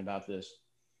passionate about this.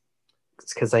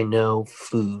 It's because I know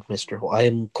food, Mr. Hole. I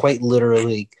am quite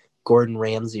literally Gordon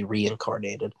Ramsay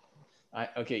reincarnated.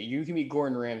 Okay, you can be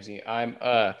Gordon Ramsay. I'm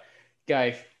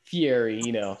Guy Fieri.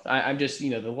 I'm just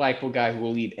the likable guy who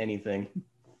will eat anything.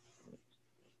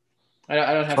 I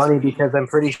don't have. Funny because I'm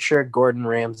pretty sure Gordon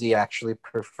Ramsay actually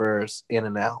prefers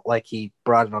In-N-Out. He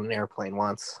brought it on an airplane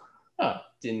once. Oh,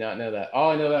 did not know that.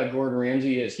 All I know about Gordon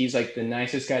Ramsay is he's the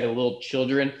nicest guy to little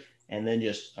children, and then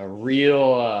just a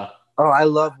real. I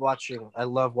love watching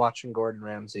Gordon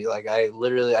Ramsay.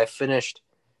 I finished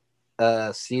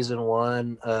season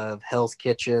 1 of Hell's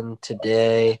Kitchen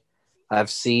today. I've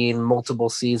seen multiple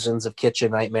seasons of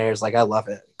Kitchen Nightmares. I love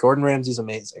it. Gordon Ramsay's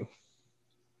amazing.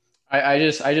 I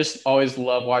just always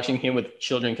love watching him with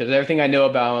children because everything I know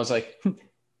about him, I was like,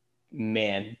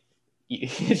 man,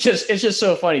 it's just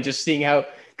so funny just seeing how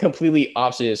completely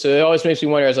opposite it is. So it always makes me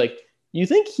wonder. I was like, you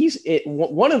think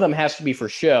one of them has to be for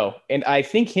show, and I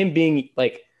think him being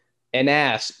an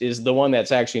ass is the one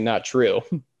that's actually not true.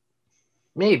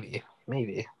 Maybe.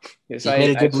 He Yes,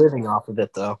 made a good living off of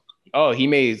it though. Oh, he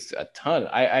made a ton.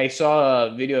 I saw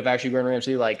a video of actually Gordon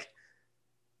Ramsay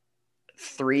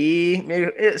 3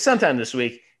 maybe sometime this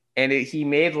week, and he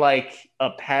made a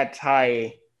pad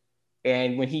thai,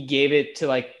 and when he gave it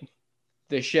to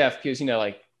the chef, because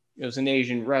it was an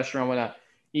Asian restaurant, whatnot,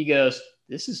 he goes,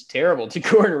 "This is terrible," to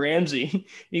Gordon Ramsay.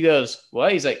 He goes,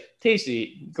 "What?" He's like,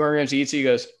 "Tasty." Gordon Ramsay eats it. He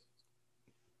goes,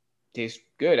 "Tastes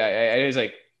good." I was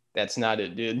like, "That's not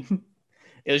it, dude."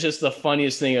 It was just the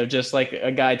funniest thing of just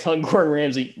a guy telling Gordon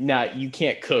Ramsay, "Nah, you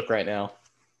can't cook right now."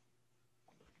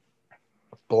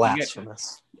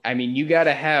 Blasphemous. You got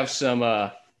to have some,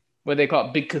 what they call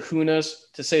it, big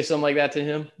kahunas to say something like that to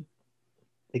him.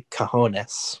 Big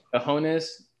cojones.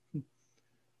 Cojones?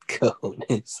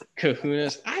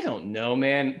 Kahunas. I don't know,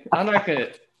 man. I'm not going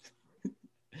to.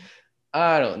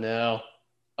 I don't know.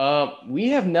 We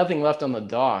have nothing left on the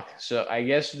dock. So I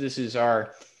guess this is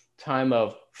our time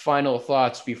of final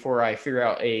thoughts before I figure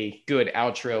out a good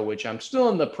outro, which I'm still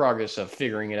in the progress of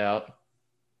figuring it out.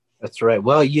 That's right.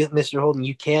 Well, Mr. Holden,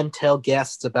 you can tell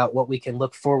guests about what we can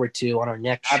look forward to on our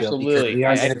next show, because Absolutely. we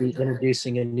are going to be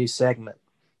introducing a new segment.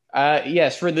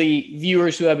 Yes, for the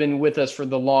viewers who have been with us for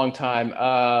the long time,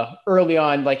 early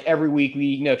on, like every week,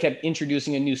 we kept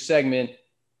introducing a new segment,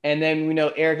 and then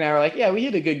Eric and I were like, yeah, we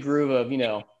hit a good groove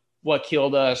of what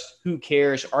killed us, who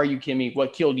cares, are you kidding me,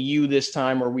 what killed you this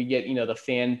time, where we get the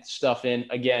fan stuff in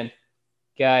again.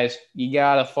 Guys, you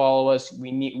gotta follow us.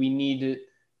 We need to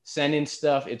send in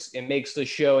stuff. It makes the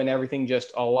show and everything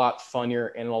just a lot funnier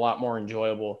and a lot more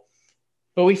enjoyable.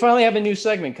 But we finally have a new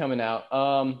segment coming out.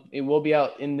 It will be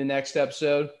out in the next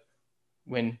episode,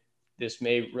 when this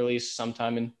may release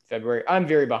sometime in February. I'm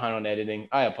very behind on editing.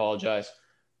 I apologize.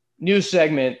 New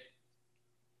segment,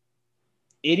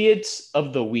 Idiots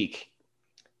of the Week.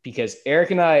 Because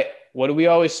Eric and I, what do we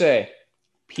always say?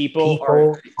 People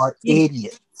are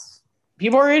idiots.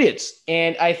 People are idiots.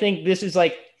 And I think this is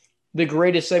like the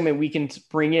greatest segment we can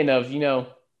bring in of,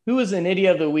 who is an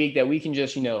idiot of the week that we can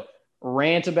just,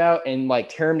 rant about and like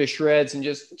tear him to shreds and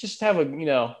just have a,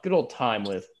 good old time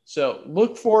with. So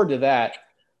look forward to that.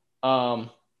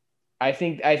 I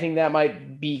think that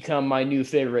might become my new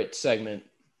favorite segment.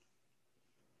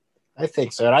 I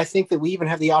think so. And I think that we even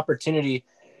have the opportunity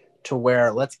to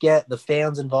where let's get the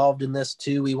fans involved in this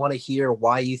too. We want to hear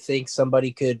why you think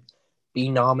somebody could be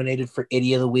nominated for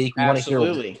Idiot of the Week. We Absolutely.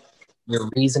 want to hear your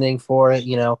reasoning for it.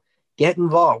 Get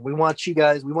involved. We want you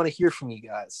guys. We want to hear from you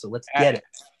guys. So let's get it.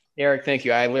 Eric, thank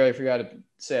you. I literally forgot to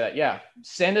say that. Yeah.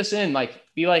 Send us in.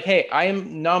 Be like, hey, I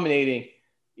am nominating.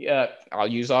 I'll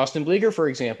use Austin Bleeker, for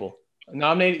example.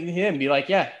 Nominating him. Be like,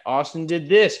 yeah, Austin did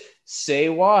this. Say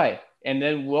why. And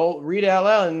then we'll read it out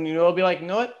loud and we'll be like, you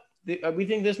know what? We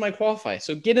think this might qualify.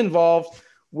 So get involved.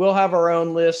 We'll have our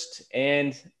own list,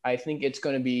 and I think it's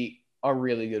going to be a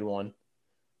really good one.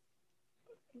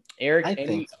 Eric,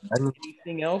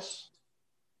 anything else?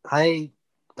 I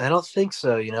don't think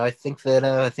so. I think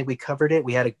that we covered it.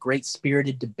 We had a great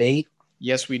spirited debate.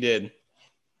 Yes, we did. It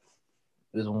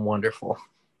was wonderful.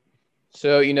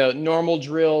 So, normal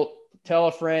drill, tell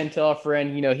a friend,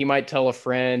 he might tell a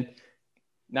friend.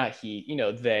 Not he,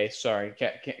 they. Sorry,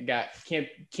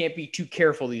 can't be too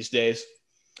careful these days.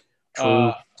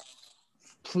 True.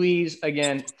 Please,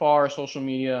 again, follow our social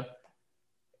media.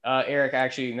 Eric,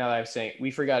 actually, now that I'm saying,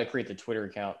 we forgot to create the Twitter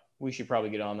account. We should probably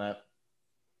get on that.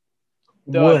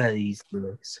 One of these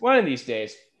days. One of these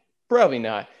days. Probably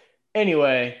not.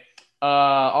 Anyway,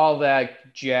 all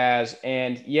that jazz.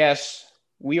 And yes,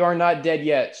 we are not dead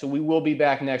yet. So we will be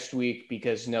back next week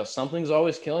because something's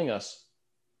always killing us.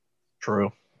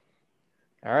 True.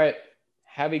 All right.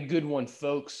 Have a good one,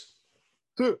 folks.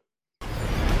 Sure.